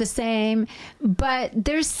don't look the same, but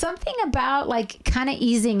there's something about like kind of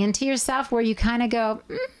easing into yourself where you kind of go,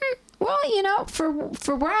 well, for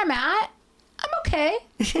where I'm at, I'm okay.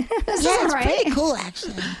 This is It's right. pretty cool,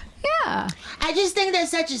 actually. Yeah. I just think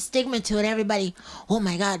there's such a stigma to it. Everybody, oh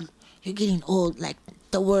my God, you're getting old. Like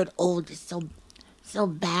the word old is so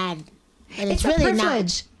bad. And it's a really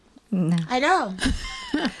privilege. No. not. I know.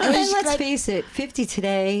 And let's face it, 50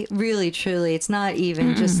 today, really, truly, it's not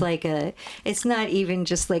even just like it's not even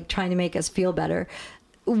just like trying to make us feel better.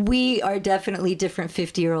 We are definitely different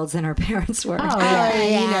 50-year-olds than our parents were. Oh,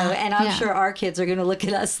 yeah. And I'm Yeah. sure our kids are going to look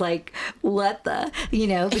at us like, what the,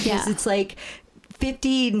 because Yeah. it's like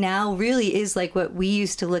 50 now really is like what we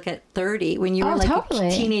used to look at 30 when you were like totally.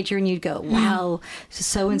 a teenager and you'd go, wow,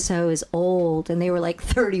 so-and-so is old. And they were like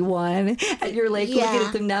 31. And you're like looking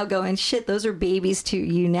at them now going, shit, those are babies to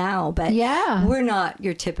you now. But Yeah. we're not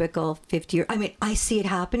your typical 50 I mean, I see it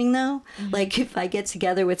happening though. Like if I get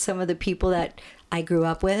together with some of the people that I grew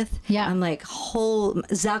up with, I'm like,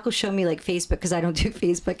 Zach will show me like Facebook because I don't do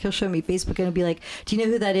Facebook. He'll show me Facebook and he'll be like, do you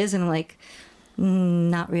know who that is? And I'm like,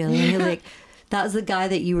 not really. And he'll like, that was the guy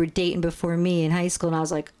that you were dating before me in high school. And I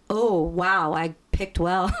was like, oh, wow, I picked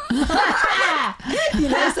well. So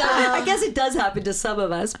I guess it does happen to some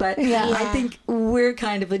of us, but I think we're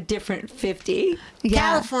kind of a different 50. Yeah.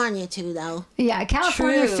 California, too, though. Yeah.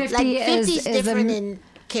 California True. 50 Like 50 is different in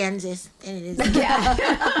Kansas than it is in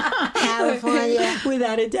yeah. California.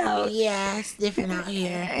 Without a doubt. Yeah, it's different out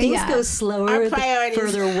here. Things Yeah. go slower Our the priorities.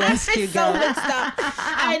 further west you It's so go. mixed up.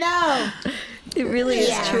 I know. It really is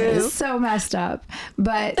Yeah. true. It's so messed up,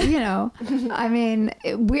 but I mean,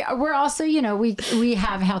 we're also, we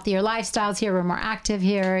have healthier lifestyles here. We're more active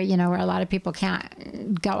here, where a lot of people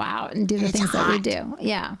can't go out and do the It's things that we hot. do.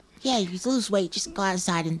 Yeah. Yeah, you lose weight, just go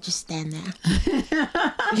outside and just stand there.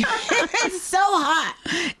 It's so hot.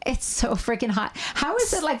 It's so freaking hot. How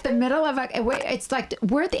is it like the middle of, it's like,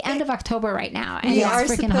 we're at the end of October right now. And We it's are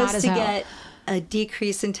freaking hot supposed as to hell. get a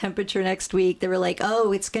decrease in temperature next week. They were like,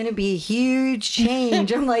 oh, it's going to be a huge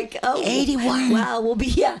change. I'm like, oh, 81. Wow,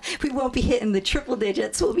 we won't be hitting the triple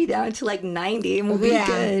digits. We'll be down to like 90 and we'll be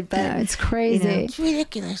good. But Yeah, it's crazy. It's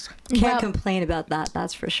ridiculous. can't Well- complain about that.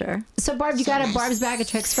 That's for sure. So, Barb, you got a Barb's bag of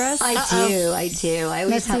tricks for us? I do. I Let's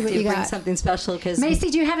always see have what to you bring got. something special because Macy,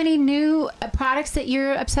 do you have any new products that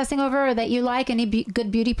you're obsessing over or that you like? Any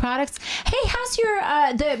good beauty products? Hey, how's your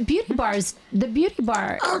the beauty bars? The beauty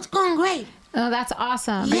bar. Oh, it's going great. Oh, that's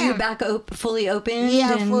awesome. Are you back fully open?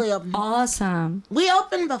 Yeah, and fully open. Awesome. We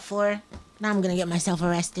opened before. Now I'm going to get myself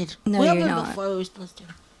arrested. No, we you're opened not. before we were supposed to.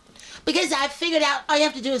 Because I figured out all you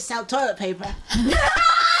have to do is sell toilet paper.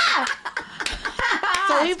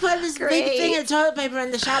 So we put this big thing of toilet paper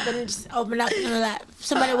in the shop and just open up and like,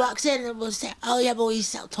 somebody walks in and we'll say, oh yeah, but we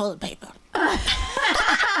sell toilet paper.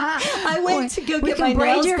 I went to go We get my can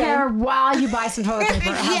braid nails your done. hair while you buy some toilet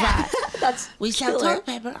paper. How's Yeah. that? That's We sell killer. toilet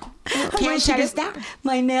paper. I Can't went to shut get us down.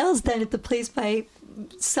 my nails done at the place by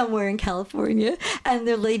somewhere in California, and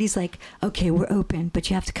the lady's like, "Okay, we're open, but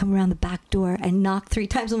you have to come around the back door and knock 3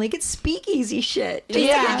 times." I'm like, "It's speakeasy shit. Just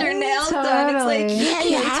Yeah, to get your nails done." It's like, totally. Yeah, you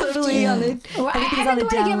you're have totally to. on the. Well, I everything's had on to the go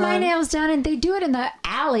to down get my low. nails done, and they do it in the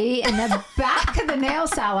alley in the back of the nail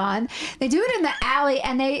salon. They do it in the alley,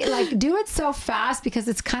 and they like do it so fast because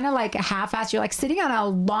it's kind of like a half-ass. You're like sitting on a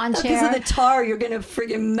lawn Because chair. of the tar, you're gonna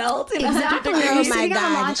friggin' melt in 100 Exactly. degrees. You're Oh my sitting on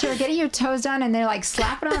a God. lawn chair, getting your toes done, and they're like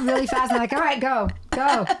slapping on really fast. And they're like, all right, go.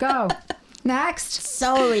 Next.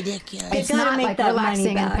 So ridiculous. It's gotta not make like that money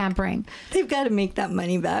relaxing and back. pampering. They've got to make that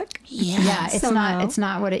money back. Yeah, it's somehow. not. It's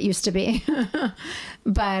not what it used to be.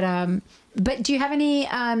 But do you have any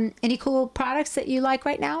cool products that you like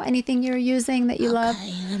right now? Anything you're using that you love?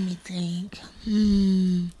 Okay, let me think.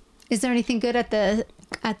 Is there anything good at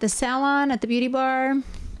the salon, at the beauty bar?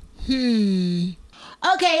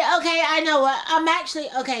 Okay, I know what. I'm actually,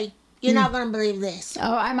 okay, you're not going to believe this.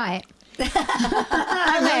 Oh, I might.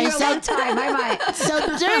 Okay, Your so, long time, I might. so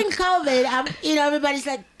during COVID, everybody's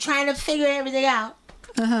like trying to figure everything out.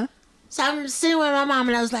 Uh-huh. So I'm sitting with my mom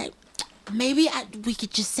and I was like, maybe we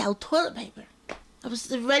could just sell toilet paper. I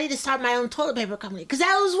was ready to start my own toilet paper company because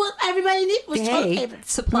that was what everybody needed was toilet Hey, paper.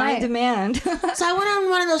 supply Right. and demand. So I went on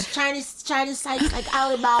one of those Chinese sites like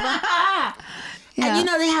Alibaba. Yeah. And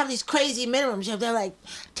they have these crazy minimums. They're like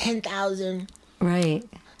 10,000. Right.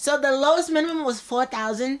 So the lowest minimum was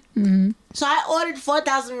 4,000. Mm-hmm. So I ordered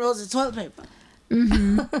 4,000 rolls of toilet paper.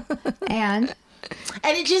 And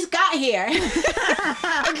And it just got here. It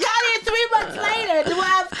got here 3 months later. Well,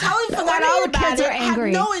 I totally forgot wonder all your about kids it. are I have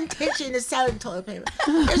angry. no intention of selling toilet paper.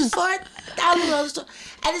 There's 4,000 rolls of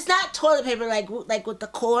and it's not toilet paper like with the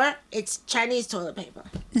core. It's Chinese toilet paper.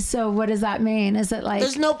 so, what does that mean? Is it like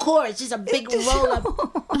There's no core. It's just a big roll up.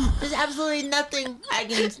 There's absolutely nothing I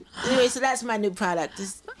can. Anyway, so that's my new product.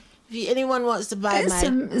 If anyone wants to buy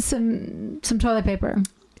my, some toilet paper?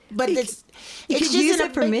 but it's You it's could just use in a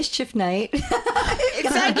it for big, mischief night.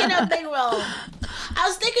 It's like in a big roll. I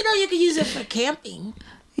was thinking though you could use it for camping.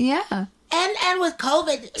 Yeah. And with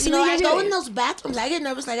COVID, So I you go do- in those bathrooms. I get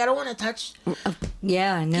nervous. Like I don't want to touch.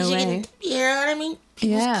 Yeah, no 'cause you way. you know what I mean?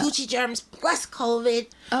 People's Yeah. coochie germs plus COVID.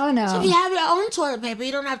 Oh no. So if you have your own toilet paper,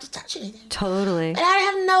 you don't have to touch anything. Totally. And I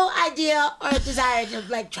have no idea or desire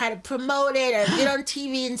to try to promote it or get on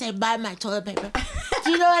TV and say buy my toilet paper.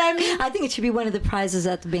 Do you know what I mean? I think it should be one of the prizes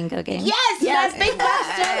at the bingo game. Yes, Yes. that big box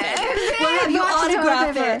toilet paper. We'll have you Box of toilet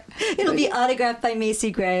autograph paper. it. It'll be autographed by Macy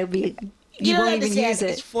Gray. It'll be, you don't won't even understand. use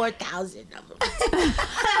It's it. 4,000 of them.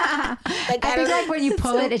 I think like when you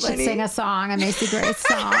pull so it, it should funny. sing a song, a Macy Gray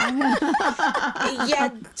song. Yeah,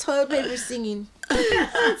 toilet paper singing.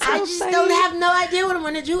 I just funny. don't have no idea what I'm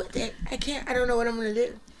gonna do with it. I don't know what I'm gonna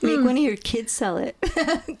do. Make one of your kids sell it.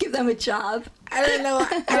 Give them a job. I don't know. I Or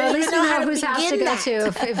at don't least even we know how know to whose house to begin go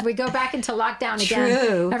that. to. If we go back into lockdown again,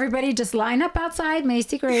 True. everybody just line up outside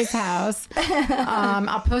Macy Gray's house.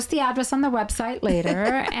 I'll post the address on the website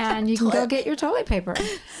later, and you can go get your toilet paper.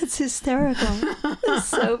 It's hysterical. It's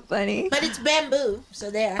so funny. But it's bamboo, so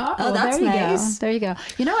there. Oh, that's there you nice. go. There you go.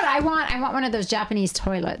 You know what I want? I want one of those Japanese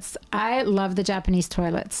toilets. I love the Japanese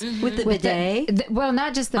toilets. With the bidet. Well,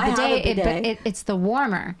 not just the I have a bidet, bidet. but it's the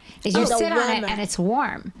warmer. You the sit on it warmer. and it's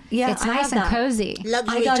warm. Yeah, it's I nice have and that. cozy.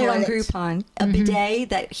 Luxury I got toilets. it on Groupon. A bidet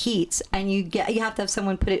that heats, and you have to have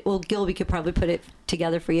someone put it. Well, Gilby could probably put it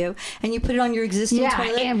together for you, and you put it on your existing Yeah,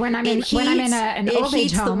 toilet. and when I'm in- it when I'm in heats- an it old age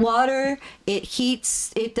heats the home. water. It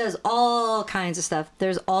heats. It does all kinds of stuff.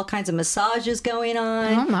 There's all kinds of massages going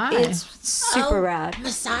on. Oh, my. It's super Oh, rad.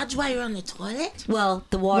 Massage while you're on the toilet? Well,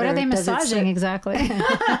 the water. What are they does it massaging so- exactly?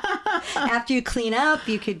 After you clean up,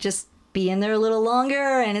 you could just be in there a little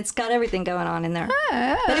longer, and it's got everything going on in there.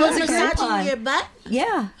 But it was a Massaging Groupon. your butt.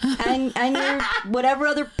 Yeah, and your whatever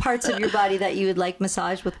other parts of your body that you would like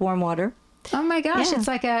massaged with warm water. Oh my gosh, Yeah. it's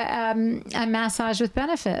like a massage with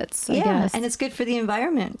benefits. I Yeah, guess. and it's good for the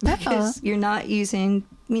environment because you're not using,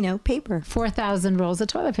 paper. 4,000 rolls of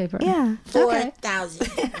toilet paper. Yeah. 4,000.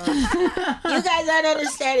 You guys aren't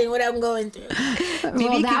understanding what I'm going through.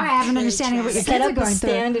 Well, now I have an understanding of what your Set kids are up a going through.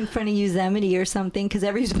 stand in front of Yosemite or something because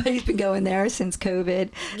everybody's been going there since COVID.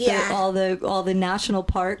 Yeah. All the national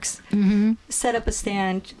parks. Mm-hmm. Set up a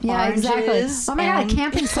stand. Yeah, exactly. oranges, Oh my God, and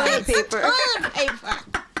camping toilet sites. paper. Toilet paper.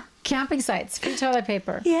 Camping sites, free toilet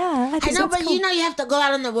paper. Yeah, I I think know, that's but cool. you have to go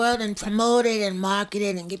out in the world and promote it and market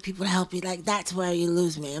it and get people to help you. Like, that's where you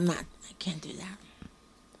lose me. I can't do that.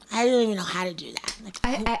 I don't even know how to do that.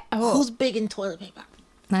 Like, who's big in toilet paper?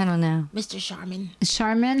 I don't know. Mr. Sharman.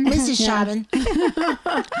 Charmin? Mrs. Yeah. Sharman. The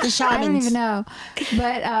I Sharmans. don't even know.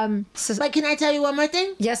 But, But can I tell you one more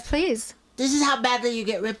thing? yes, please. This is how badly you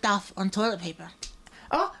get ripped off on toilet paper.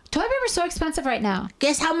 Oh, toilet paper is so expensive right now.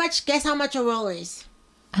 Guess how much a roll is?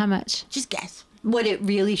 How much? Just guess. What it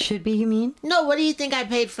really should be, you mean? No, what do you think I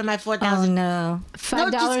paid for my Oh, 4,000? no.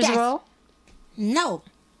 $5 just a guess. roll? No.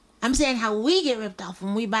 I'm saying how we get ripped off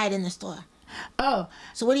when we buy it in the store. Oh,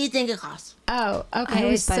 So what do you think it costs? okay. I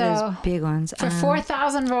always buy those big ones. for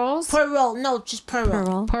 4,000 rolls Per roll. No, just per roll. per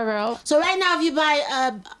roll. per roll. So right now, if you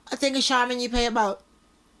buy a thing of Charmin, you pay about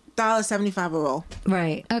 $1.75 a roll.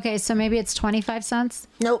 Right. Okay, so maybe it's 25 cents.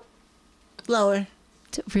 Nope. Lower.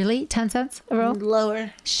 Really? 10 cents a roll?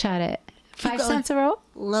 Lower. Shut it. 5 going. cents a roll?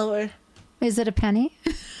 Lower. Is it a penny?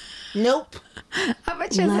 Nope. How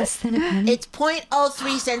much is Less than a penny. It's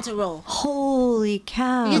 0.03 cents a roll. Holy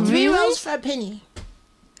cow. You get 3 really? rolls for a penny. it?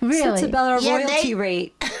 Really? That's about our Yeah, royalty they-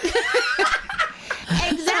 rate.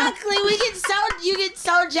 Exactly. You get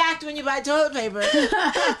so jacked when you buy toilet paper. You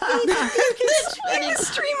can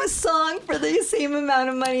stream a song for the same amount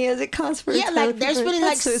of money as it costs for Yeah, toilet like they're paper. spending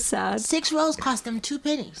That's like so sad. 6 rolls cost them 2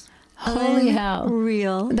 pennies. Holy hell.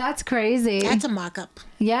 Real. That's crazy. That's a markup.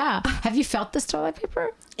 Yeah. Have you felt this toilet paper?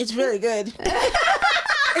 It's really good.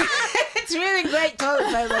 It's really great toilet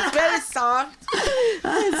paper. It's very soft.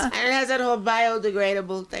 And it has that whole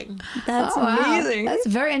biodegradable thing. That's Oh, wow. amazing. That's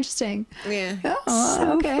very interesting. Yeah. Oh,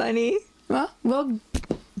 so okay. funny. Well, we'll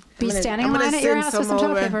be standing in I'm gonna line at your send house with some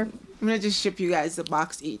toilet over. paper. I'm gonna just ship you guys the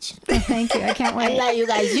box each. Thank you. I can't I wait. let you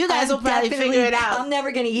guys. You guys will probably Definitely- figure it out. I'm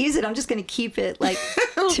never going to use it. I'm just going to keep it like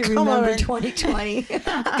to Come remember on. 2020.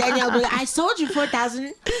 Danielle, will be like, I sold you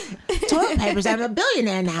 4,000 toilet papers. I'm a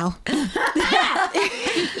billionaire now.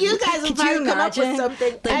 You guys will Could probably you come up with imagine?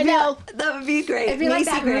 something. That'd I be- know. That would be great. It'd be like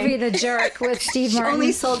Macy that Gray. movie, The Jerk, with Steve She Martin.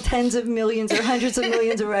 only sold tens of millions or hundreds of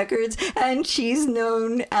millions of records, and she's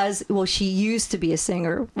known as, well, she used to be a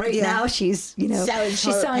singer. Right Yeah. now, she's, Selling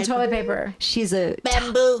She's selling toilet paper. she's a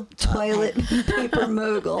bamboo. toilet paper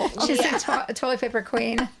mogul. She's a toilet paper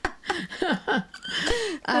queen.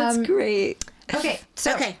 That's great. Okay,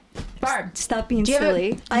 so Okay. Barb, Stop being do you have a-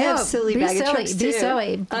 silly. I have No, silly be bag of silly, tricks, Be too.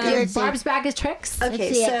 silly. let's see. Barb's bag of tricks. Okay,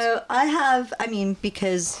 Let's see so I have,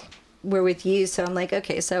 because we're with you, so I'm like,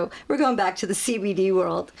 okay, so we're going back to the CBD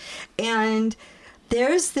world. And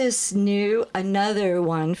there's this another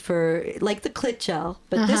one for like the clit gel,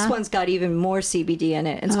 but this one's got even more CBD in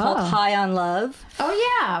it. It's called Oh. High on Love. Oh,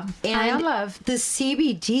 yeah. I And love. the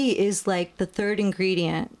CBD is like the third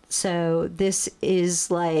ingredient. So this is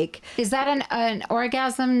like, Is that an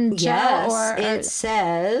orgasm gel? yes, or it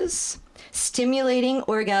says stimulating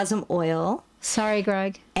orgasm oil. Sorry,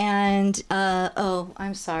 Greg. And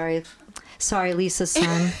I'm sorry, Lisa's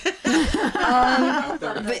son.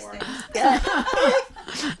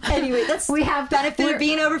 Anyway, that's We have benefit of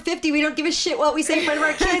being over 50. We don't give a shit what we say in front of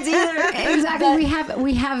our kids either. Exactly. But-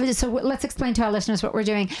 we have. So let's explain to our listeners what we're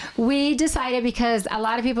doing. We decided, because a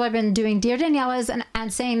lot of people have been doing Dear Daniela's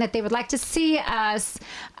and saying that they would like to see us.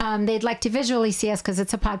 They'd like to visually see us because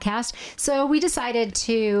it's a podcast. So we decided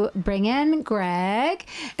to bring in Greg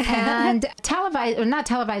and not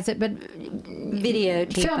televise it, but video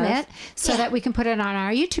film it so that we can put it on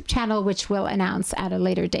our YouTube channel, which we'll announce at a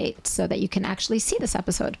later date so that you can actually see this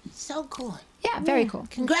episode. So cool. Yeah, very cool.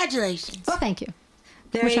 Congratulations. Well, thank you.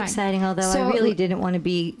 Very We're trying. exciting, although So- I really didn't want to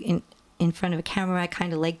be in front of a camera. I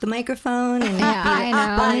kind of like the microphone. And Yeah, I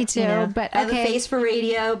know, but, me too, but I have okay. a face for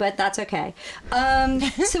radio, but that's okay.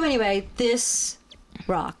 So anyway, this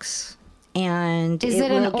rocks. And Is it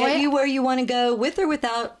it an will get oil? you where you want to go with or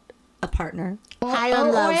without a partner. High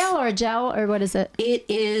on love. Oil or gel or what is it? It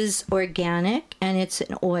is organic and it's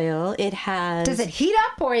an oil. It has. Does it heat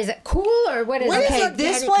up or is it cool or what is What it? is Okay, organic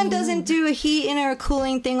this one mean? doesn't do a heat in or a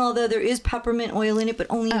cooling thing, although there is peppermint oil in it, but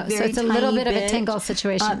only a Oh, very so it's a tiny little bit of a bit. tingle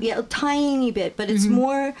situation. Yeah, a tiny bit, but it's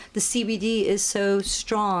more, the CBD is so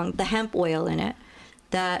strong, the hemp oil in it,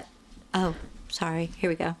 that, oh, sorry, here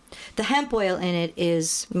we go. The hemp oil in it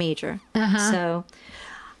is major. So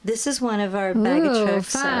this is one of our bag of Ooh,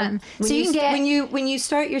 tricks. fun. When So you can get- when you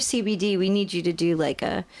start your CBD, we need you to do like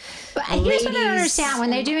a But here's what I don't ladies- understand. When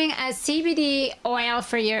they're doing a CBD oil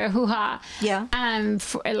for your hoo-ha, Yeah.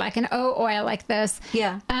 for like an O oil like this,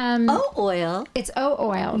 Yeah. Oh, oil. it's O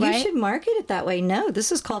oil, right? You should market it that way. No,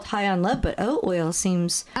 this is called High on Love, but oil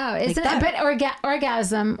seems. Oh, is like it? that. But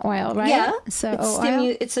orgasm oil, right? Yeah. So it's, O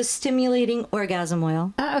oil. it's a stimulating orgasm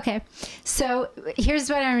oil. Oh, okay. So here's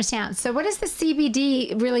what I understand. So what does the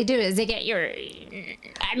CBD really do? Is it get your?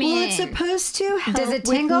 I mean, Well, it's supposed to help does it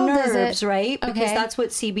with tingle? Does it- nerves, right? Because Okay. that's what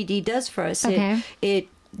CBD does for us. Okay. It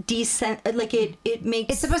it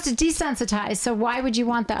makes it's supposed to desensitize. So why would you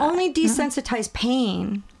want that? only desensitize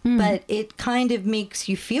pain, but it kind of makes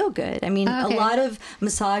you feel good. I mean, Okay. a lot of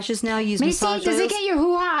massages now use Macy, massage does it oils. get your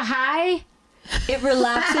hoo-ha high? It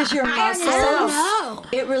relaxes your I muscles. know.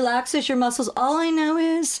 It relaxes your muscles. All I know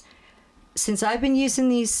is, since I've been using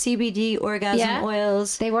these CBD orgasm Yeah.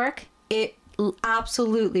 oils, They work? it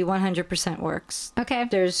absolutely 100% works. Okay.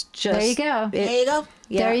 There's just There you go. There you go.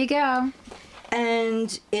 Yeah. There you go.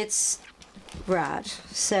 And it's rad.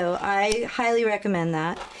 So I highly recommend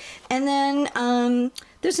that. And then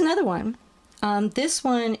there's another one. This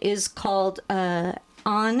one is called On,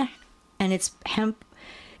 and it's hemp.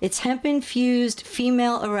 It's hemp infused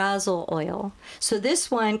female arousal oil. So this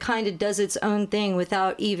one kind of does its own thing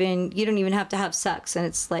without even, you don't even have to have sex, and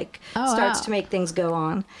it's like starts wow. to make things go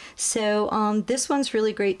on. So this one's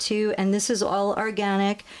really great too, and this is all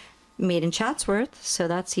organic, made in Chatsworth, so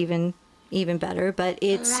that's even better. But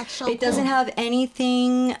That's so it doesn't cool. have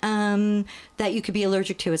anything that you could be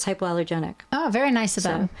allergic to. It's hypoallergenic. Oh, very nice of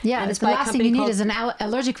them. Yeah, and it's the by a last thing company you need called- is an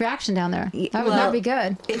allergic reaction down there. That would Well, not be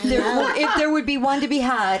good. If there would be one to be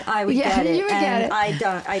had, I would Yeah, get it. you would and get it.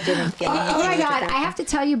 I didn't get it. Oh my God! I have to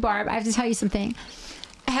tell you, Barb. I have to tell you something.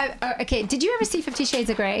 Okay, did you ever see 50 Shades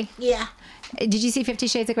of Grey? Yeah. Did you see 50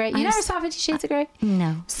 Shades of Grey? You never saw 50 Shades of Grey?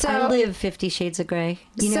 No. So- I live 50 Shades of Grey.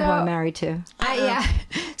 You know So- who I'm married to. Yeah.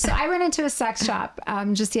 So I went into a sex shop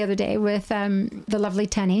just the other day with the lovely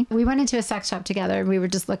Tenny. We went into a sex shop together. We were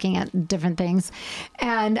just looking at different things.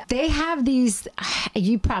 And they have these,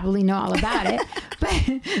 you probably know all about it,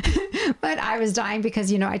 but I was dying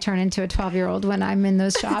because, I turn into a 12-year-old when I'm in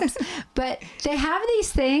those shops. But they have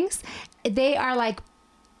these things. They are like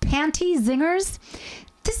panty zingers.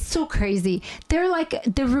 This is so crazy. They're like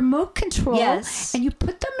the remote control. Yes. And you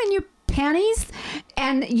put them in your panties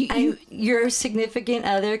and you Your significant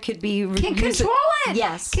other could be can control it.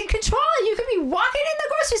 Yes. Can control it. You could be walking in the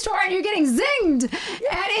grocery store and you're getting zinged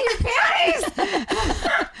and in your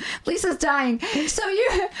panties. Lisa's dying. So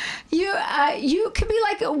you could be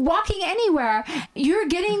like walking anywhere. You're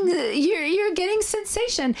getting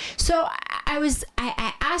sensation. So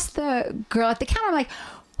I asked the girl at the counter, I'm like,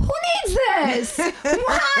 who needs this?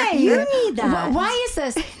 Why? You need that. Why is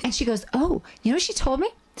this? And she goes, oh, you know what she told me?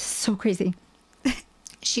 This is so crazy.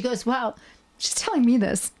 She goes, well, she's telling me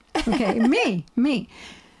this. Okay, me.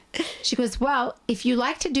 She goes, well, if you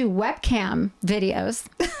like to do webcam videos,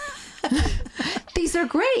 these are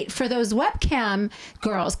great for those webcam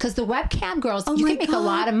girls, because the webcam girls, you my can make a God.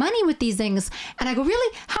 lot of money with these things. And I go,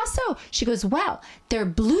 really? How so? She goes, well, they're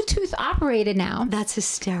Bluetooth operated now. That's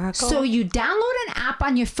hysterical. So you download an app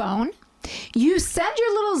on your phone. You send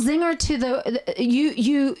your little zinger to the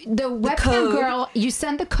webcam code. girl. You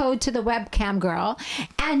send the code to the webcam girl,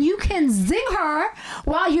 and you can zing her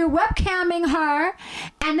while you're webcamming her.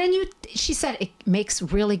 And then she said it makes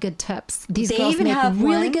really good tips. These They girls even make have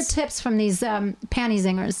really ones- good tips from these panty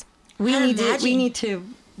zingers. we imagine. need to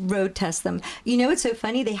road test them. You know what's so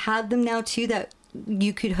funny? They have them now too that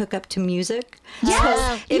you could hook up to music. Yes,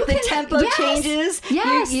 So if you the can- tempo yes, changes,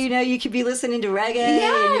 yes. you could be listening to reggae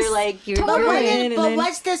Yes, and you're like you're totally. grooving, and then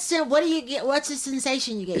What's the what do you get? What's the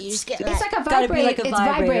sensation you get? You just get It's like a gotta be vibrator. like a It's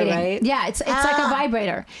vibrator, vibrating. right? Yeah, it's like a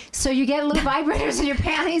vibrator. So you get little vibrators in your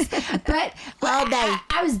panties. But All day.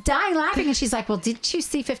 I was dying laughing, and she's like, "Well, didn't you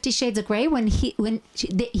see 50 Shades of Grey when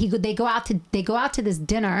they go out to this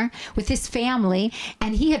dinner with his family,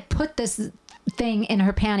 and he had put this thing in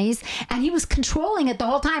her panties, and he was controlling it the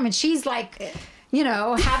whole time, and she's like."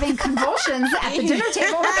 Having convulsions at the dinner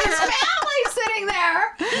table with his family sitting sitting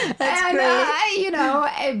there. That's great.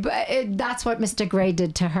 That's what Mr. Gray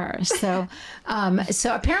did to her. So,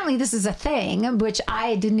 so apparently this is a thing, which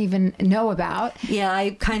I didn't even know about. Yeah,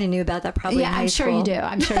 I kind of knew about that probably. Yeah, in high I'm sure school. you do.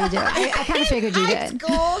 I kind of figured you did.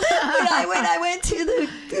 when I went to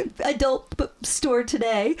the adult store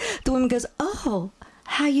today, the woman goes, "Oh,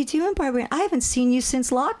 how you doing, Barbara? I haven't seen you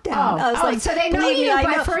since lockdown." I was like, so they know "Believe me, you I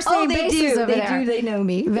by know." first name they basis do. over They there. do. They know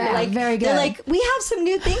me. Yeah, very good. They're like, "We have some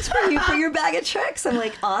new things for you for your bag of tricks." I'm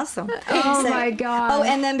like, "Awesome." Oh, my God. Oh,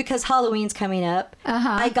 and then because Halloween's coming up,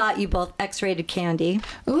 I got you both X-rated candy.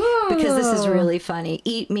 Ooh. Because this is really funny.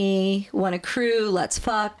 Eat me, want a crew, let's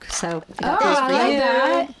fuck. So I got Oh, these I for like you.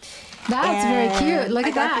 that. That's very And cute. Look I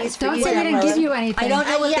at got that. these for Don't you. say they didn't give you anything. I don't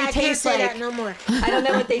know what I they can't taste say like. that no more. I don't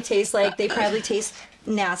know what they taste like. They probably taste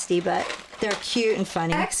nasty, but they're cute and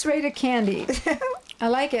funny. X-rated candy. I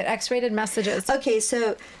like it. X-rated messages. Okay,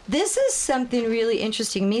 so this is something really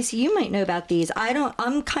interesting. Macy, you might know about these.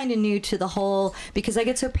 I'm kind of new to the whole, because I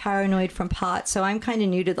get so paranoid from pot, so I'm kind of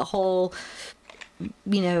new to the whole,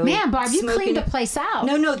 Man, Barb, you smoking- cleaned the place out.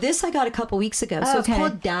 No, this I got a couple weeks ago. So Okay. it's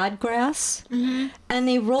called Dad Grass. And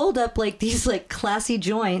they rolled up like these like classy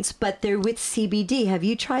joints, but they're with CBD. Have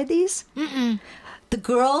you tried these? The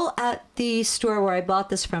girl at the store where I bought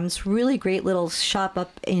this from, this really great little shop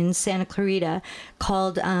up in Santa Clarita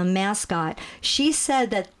called Mascot. She said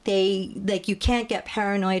that they, like, you can't get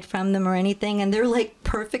paranoid from them or anything, and they're like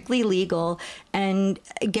perfectly legal. And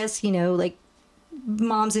I guess, like,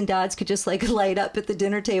 moms and dads could just like light up at the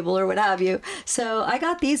dinner table or what have you. So I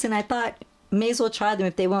got these and I thought, may as well try them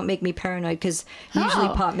if they won't make me paranoid, because usually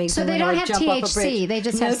pot makes so me they want to don't like have jump off a THC, bridge. they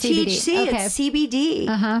just no have CBD. THC, Okay. it's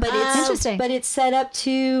CBD, Interesting. but it's set up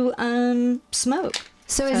to smoke.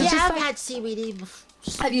 So is it Yeah, just I've like, had CBD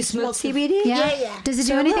before. Have you smoked Smoked CBD? yeah? Yeah. Does it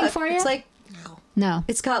So do anything look, for you? It's like, no.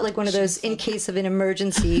 it's got like one of those in case of an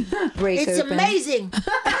emergency break It's open. amazing.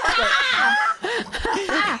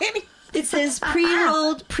 It says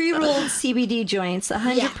pre-rolled CBD joints,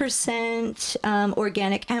 100%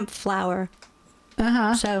 organic hemp flour.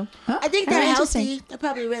 So I think Very they're interesting. healthy. They're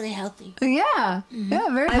probably really healthy. Yeah. Yeah,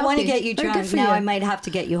 very I want to healthy. get you Very good drunk. for Now you. I might have to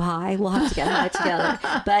get you high. We'll have to get high together.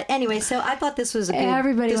 But anyway, so I thought this was a good.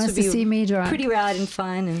 Everybody this wants would to be see me drunk. Pretty rad and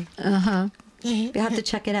fun, and you have to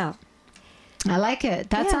check it out. I like it.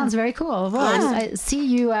 That Yeah. sounds very cool. Well, I see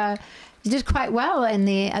you. You did quite well in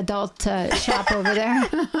the adult shop over there.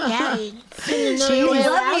 Yeah. She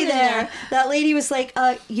loved me there. That lady was like,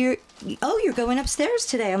 you're going upstairs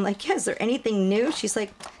today." I'm like, "Yeah, is there anything new?" She's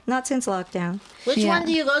like, "Not since lockdown." Which Yeah. one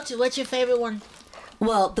do you go to? What's your favorite one?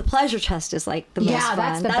 Well, the pleasure chest is like the most Yeah, fun.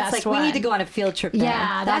 that's the best like we one. need to go on a field trip there.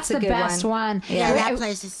 Yeah, that's a the good best one. Yeah, Yeah, that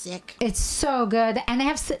place is sick. it's so good, and they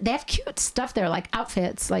have cute stuff there, like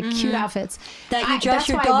outfits, like cute outfits That you dress that's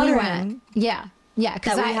your why daughter we went. in. Yeah,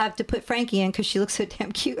 because That we have to put Frankie in because she looks so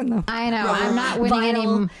damn cute in them. I know I'm not winning any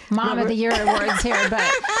Vinyl Mom rubber. of the Year awards here, but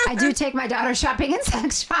I do take my daughter shopping in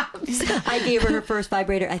sex shops. I gave her first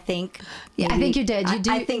vibrator, I think. Yeah, I Maybe. think you did. You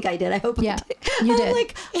do. I think I did. I hope Yeah, I did. you I'm did.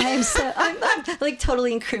 like, I'm like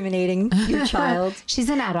totally incriminating your child. She's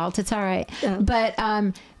an adult. It's all right. Yeah.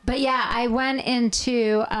 But yeah, I went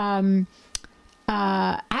into.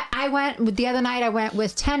 I went with the other night. I went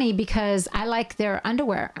with Tenny because I like their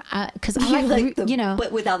underwear. Because I like them,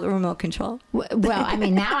 but without the remote control. Well, I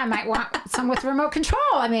mean, now I might want some with remote control.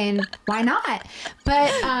 I mean, why not?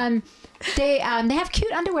 But they have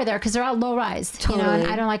cute underwear there because they're all low rise. You know, and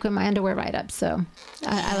Totally. I don't like with my underwear right up. So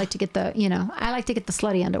I like to get the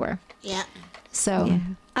slutty underwear. Yeah. So. Yeah.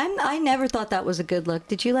 I never thought that was a good look.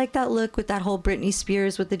 Did you like that look with that whole Britney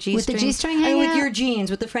Spears with the G-string? With the G-string And hanging with out? your jeans,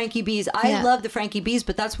 with the Frankie B's. I Yeah. love the Frankie B's,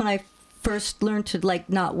 but that's when I first learned to like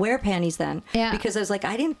not wear panties then. Yeah. Because I was like,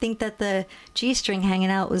 I didn't think that the G-string hanging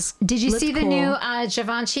out was Did you looked see the cool. new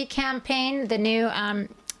Givenchy campaign? The new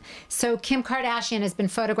so Kim Kardashian has been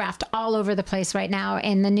photographed all over the place right now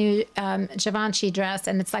in the new Givenchy dress,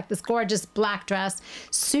 and it's like this gorgeous black dress,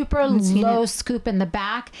 super low scoop in the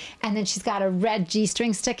back, and then she's got a red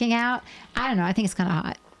G-string sticking out. I don't know. I think it's kind of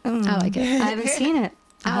hot. I like it. I haven't seen it.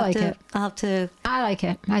 I like it. I'll have to. I like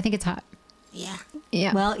it. I think it's hot. Yeah.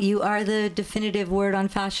 Yeah. Well, you are the definitive word on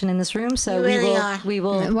fashion in this room, so You really are. we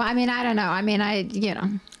will. Well, I mean, I don't know. I mean,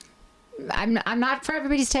 I'm not for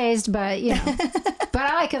everybody's taste, but but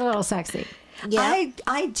I like it a little sexy. Yeah.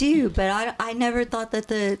 I do, but I never thought that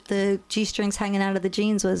the G-strings hanging out of the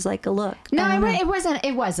jeans was like a look. No, I don't know. it wasn't.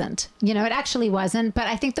 It wasn't. It actually wasn't. But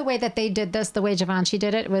I think the way that they did this, the way Givenchy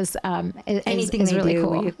did it, was Anything is they really do,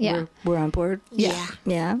 cool. we're on board. Yeah.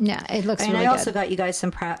 Yeah. Yeah, it looks And really I also good. got you guys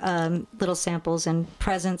some little samples and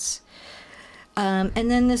presents.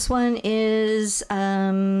 And then this one is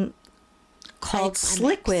called Pipes.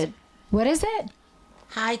 Sliquid. What is it?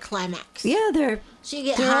 High climax. Yeah, they're So you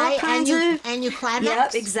get There are all high kinds of- and you climax.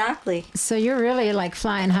 Yep, exactly. So you're really like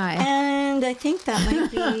flying high. And I think that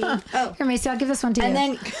might be. Oh, Here, Macy, I'll give this one to you. and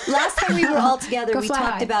then last time we were all together, Go we fly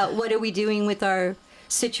talked high. about what are we doing with our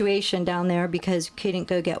situation down there because we couldn't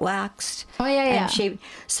go get waxed. Oh, yeah, yeah. And shaved.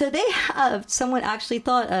 So they have someone actually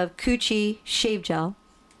thought of Coochie shave gel,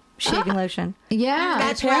 shaving lotion. yeah.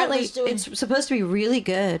 That's what I Apparently, was doing. it's supposed to be really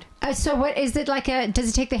good. So what is it like? Does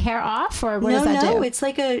it take the hair off, or what does that do? It's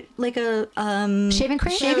like a Shaving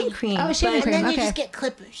cream. shaving cream. Oh, shaving but- cream. And then okay. you just get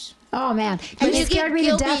clippers. Oh man, And you you scared get me to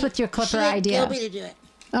Gilby- death with your clipper you get idea. Gilby to do it.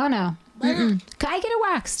 Oh no. Why not? Can I get it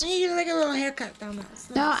waxed? And you get like a little haircut down there.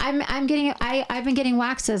 It's No, nice. I'm getting. I've been getting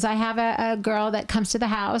waxes. I have a girl that comes to the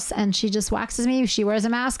house and she just waxes me. She wears a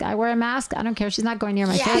mask. I wear a mask. I don't care. She's not going near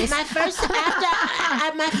my Yeah, face. my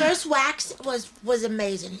first wax was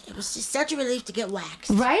amazing. It was just such a relief to get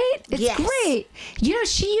waxed. Right? It's Yes. great. You know,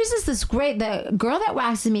 she uses this great. The girl that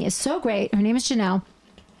waxes me is so great. Her name is Janelle.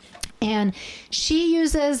 And she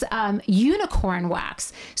uses unicorn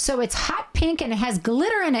wax. So it's hot pink and it has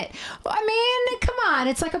glitter in it. I mean, come on.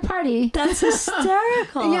 It's like a party. That's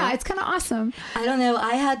hysterical. Yeah, it's kind of awesome. I don't know.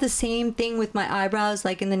 I had the same thing with my eyebrows,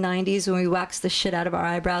 like in the 90s when we waxed the shit out of our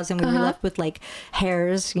eyebrows and we were left with like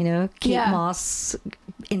hairs, you know, Kate Yeah. Moss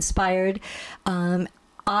inspired.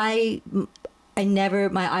 I never,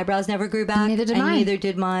 my eyebrows never grew back. Neither did and mine. neither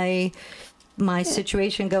did my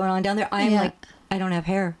situation going on down there. I'm Yeah. like, I don't have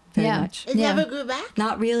hair very Yeah. much. It Yeah. never grew back?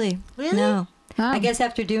 Not really. Really? No. Oh. I guess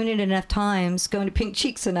after doing it enough times, going to Pink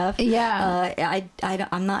Cheeks enough. Yeah.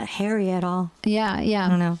 I'm not hairy at all. Yeah, yeah. I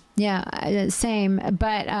don't know. Yeah, same.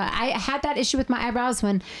 But I had that issue with my eyebrows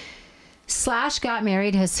when Slash got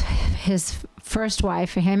married. His first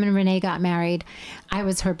wife, him and Renee got married. I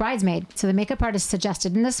was her bridesmaid. So the makeup artist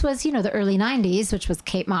suggested, and this was, the early 90s, which was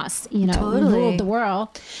Kate Moss, Totally. ruled the world.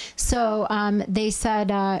 So they said,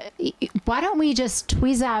 why don't we just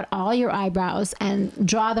tweeze out all your eyebrows and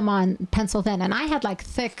draw them on pencil thin? And I had like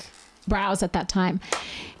thick brows at that time.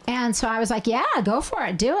 And so I was like, yeah, go for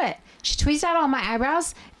it. Do it. She tweezed out all my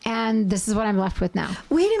eyebrows, and this is what I'm left with now.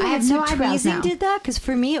 Wait a I minute, have so no eyebrows tweezing now. did that? Because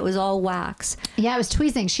for me, it was all wax. Yeah, it was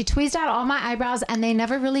tweezing. She tweezed out all my eyebrows, and they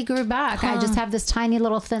never really grew back. I just have this tiny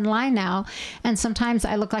little thin line now, and sometimes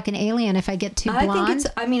I look like an alien if I get too blonde.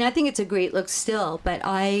 I think it's a great look still, but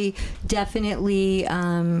I definitely,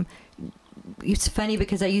 it's funny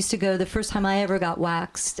because I used to go, the first time I ever got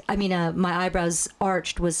waxed, my eyebrows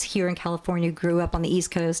arched was here in California, grew up on the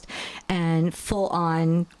East Coast, and full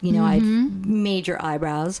on, I had major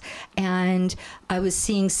eyebrows. And I was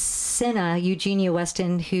seeing Senna, Eugenia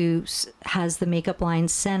Weston, who has the makeup line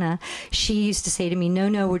Senna. She used to say to me,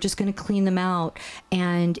 no, we're just going to clean them out.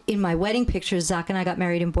 And in my wedding pictures, Zach and I got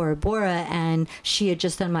married in Bora Bora, and she had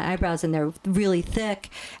just done my eyebrows, and they're really thick,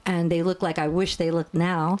 and they look like I wish they looked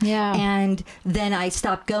now. Yeah. And then I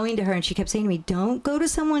stopped going to her, and she kept saying to me, don't go to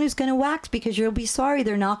someone who's going to wax because you'll be sorry.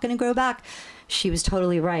 They're not going to grow back. She was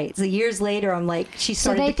totally right. So years later, I'm like, she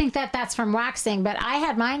So started. they think that that's from waxing, but I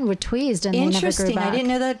had mine were tweezed and they never grew Interesting. back. I didn't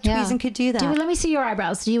know that tweezing could do that. Let me see your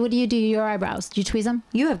eyebrows. What do you do your eyebrows? Do you tweeze them?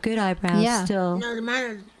 You have good eyebrows Yeah. still. No,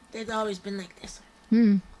 mine, they've always been like this.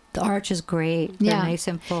 The arch is great. They're Yeah. nice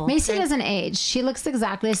and full. Macy doesn't age. She looks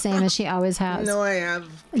exactly the same as she always has. No, I have.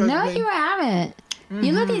 No, you haven't.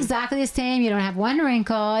 You look exactly the same. You don't have one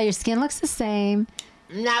wrinkle. Your skin looks the same.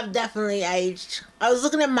 No, I've definitely aged. I was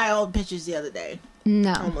looking at my old pictures the other day. I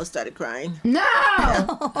No. almost started crying. No.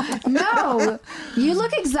 No. You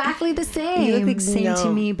look exactly the same. You look the same to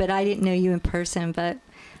No. me, but I didn't know you in person. But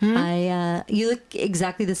you look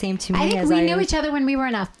exactly the same to me. I think as we knew each other when we were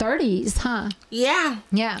in our 30s, huh? Yeah.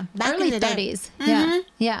 Yeah. Back Early in the day. 30s. Yeah.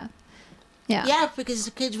 Yeah. Yeah. Yeah, because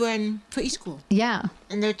the kids were in preschool. Yeah.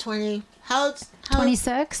 And they're 20. How old?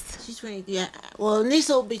 26th. She's 20. Yeah. Well,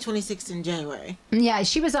 Nisa will be 26 in January. Yeah,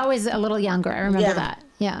 she was always a little younger. I remember Yeah. that.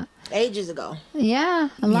 Yeah. Ages ago. Yeah.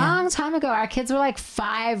 A long time ago. Our kids were like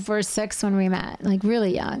 5 or 6 when we met, like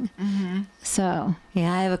really young. So,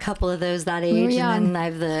 Yeah, I have a couple of those that were age, young. and then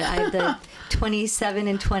I have the 27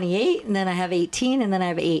 and 28, and then I have 18, and then I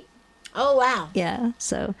have 8. Oh, wow. Yeah,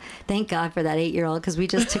 so thank God for that 8-year-old, because we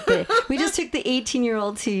just took the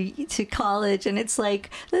 18-year-old to college, and it's like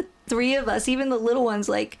the 3 of us, even the little ones,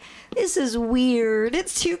 like, this is weird.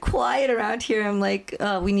 It's too quiet around here. I'm like,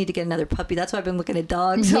 oh, we need to get another puppy. That's why I've been looking at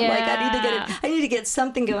dogs. I'm like, I need to get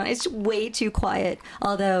something going. It's way too quiet.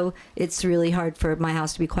 Although it's really hard for my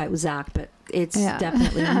house to be quiet with Zach, but it's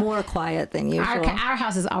definitely more quiet than usual. Our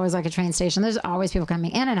house is always like a train station. There's always people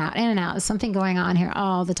coming in and out, in and out. There's something going on here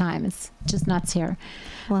all the time. It's just nuts here.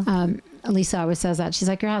 Well, Lisa always says that. She's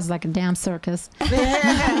like, your house is like a damn circus.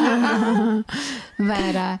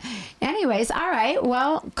 But anyways, all right.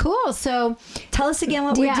 Well, cool. So tell us again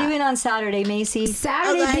what we're doing on Saturday, Macy.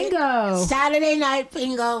 Saturday bingo. Saturday night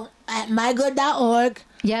bingo at mygood.org.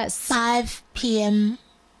 Yes. 5 p.m.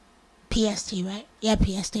 PST, right? Yeah,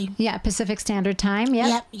 PST. Yeah, Pacific Standard Time.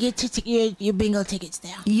 Yep. Yep. Get your bingo tickets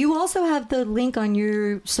there. You also have the link on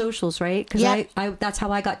your socials, right? Because Yep. that's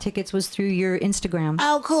how I got tickets, was through your Instagram.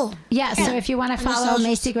 Oh, cool. Yeah. So if you want to follow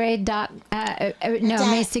Macy Gray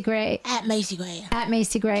Macy Gray at Macy Gray. At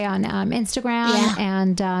Macy Gray on Instagram,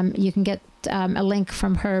 and you can get a link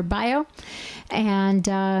from her bio, and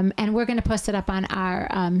we're going to post it up on our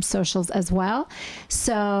socials as well.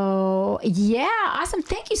 So yeah, awesome.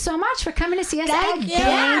 Thank you so much for coming to see us. Thank you.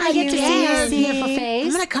 I get to see your beautiful I'm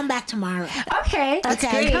face. gonna come back tomorrow. Okay, That's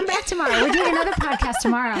okay. great. Come back tomorrow. We're doing another podcast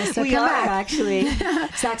tomorrow. So We come are back. actually.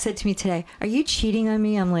 Zach said to me today, "Are you cheating on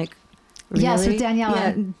me?" I'm like, really? Yes, with Daniela.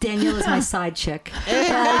 Yeah, Daniela is my side chick. He's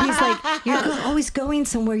like, "You're always going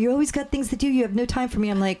somewhere. You always got things to do. You have no time for me."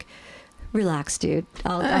 I'm like, relax, dude.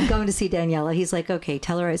 I'm going to see Daniela. He's like, okay,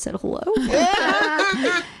 tell her I said hello.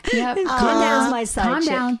 Yep. Calm down, my side Calm chick.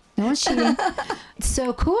 down. No one's cheating.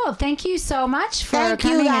 So cool. Thank you so much for Thank you,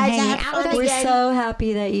 coming and guys. hanging Have out with fun us. We're again. so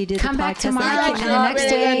happy that you did Come the back podcast. tomorrow and the next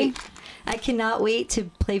day. I cannot wait to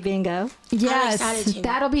play bingo. Yes, excited to.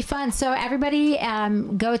 that'll be fun. So everybody,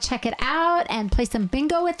 go check it out and play some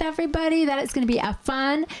bingo with everybody. That is going to be a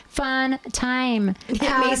fun time. Hit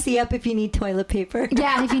Macy up if you need toilet paper.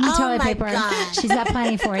 Yeah, and if you need Oh toilet my paper, God. she's got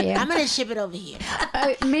plenty for you. I'm gonna ship it over here.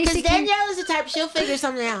 Macy, Because Danielle is the type, she'll figure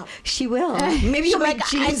something out. She will. Maybe She'll you'll be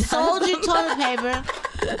make like, I jeans. sold you toilet paper.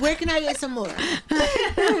 Where can I get some more?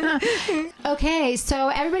 okay, so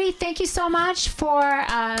everybody, thank you so much for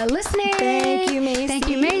listening. Thank you, Macy. Thank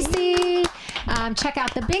you, Macy. Check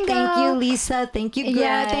out the bingo. Thank you, Lisa. Thank you, Greg.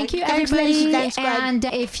 Yeah, thank you, Thanks, everybody. Lisa. Thanks, Greg. And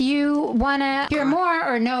if you want to hear more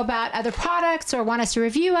or know about other products or want us to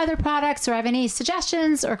review other products or have any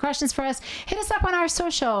suggestions or questions for us, hit us up on our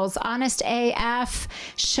socials. Honest AF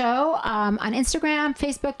Show on Instagram,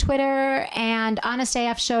 Facebook, Twitter, and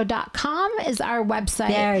honestafshow.com is our website.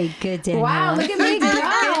 Very good, Danielle. Wow, look at me go.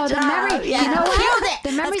 Good The job. memory. Yeah. You know Killed what? it. The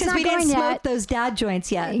That's memory's because not we going didn't yet. smoke those dad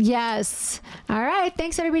joints yet. Yes. All right.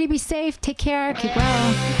 Thanks, everybody. Be safe. Take care. Keep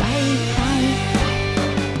well. Bye.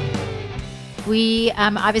 We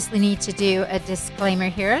obviously need to do a disclaimer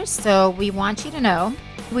here, so we want you to know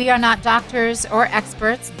we are not doctors or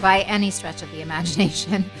experts by any stretch of the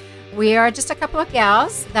imagination. We are just a couple of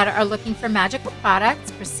gals that are looking for magical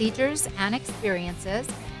products, procedures, and experiences.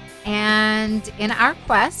 And in our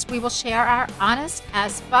quest, we will share our honest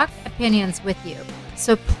as fuck opinions with you.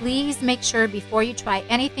 So please make sure before you try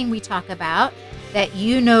anything we talk about that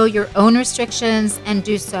you know your own restrictions and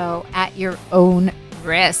do so at your own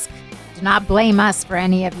risk. Do not blame us for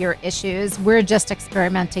any of your issues. We're just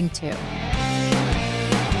experimenting too.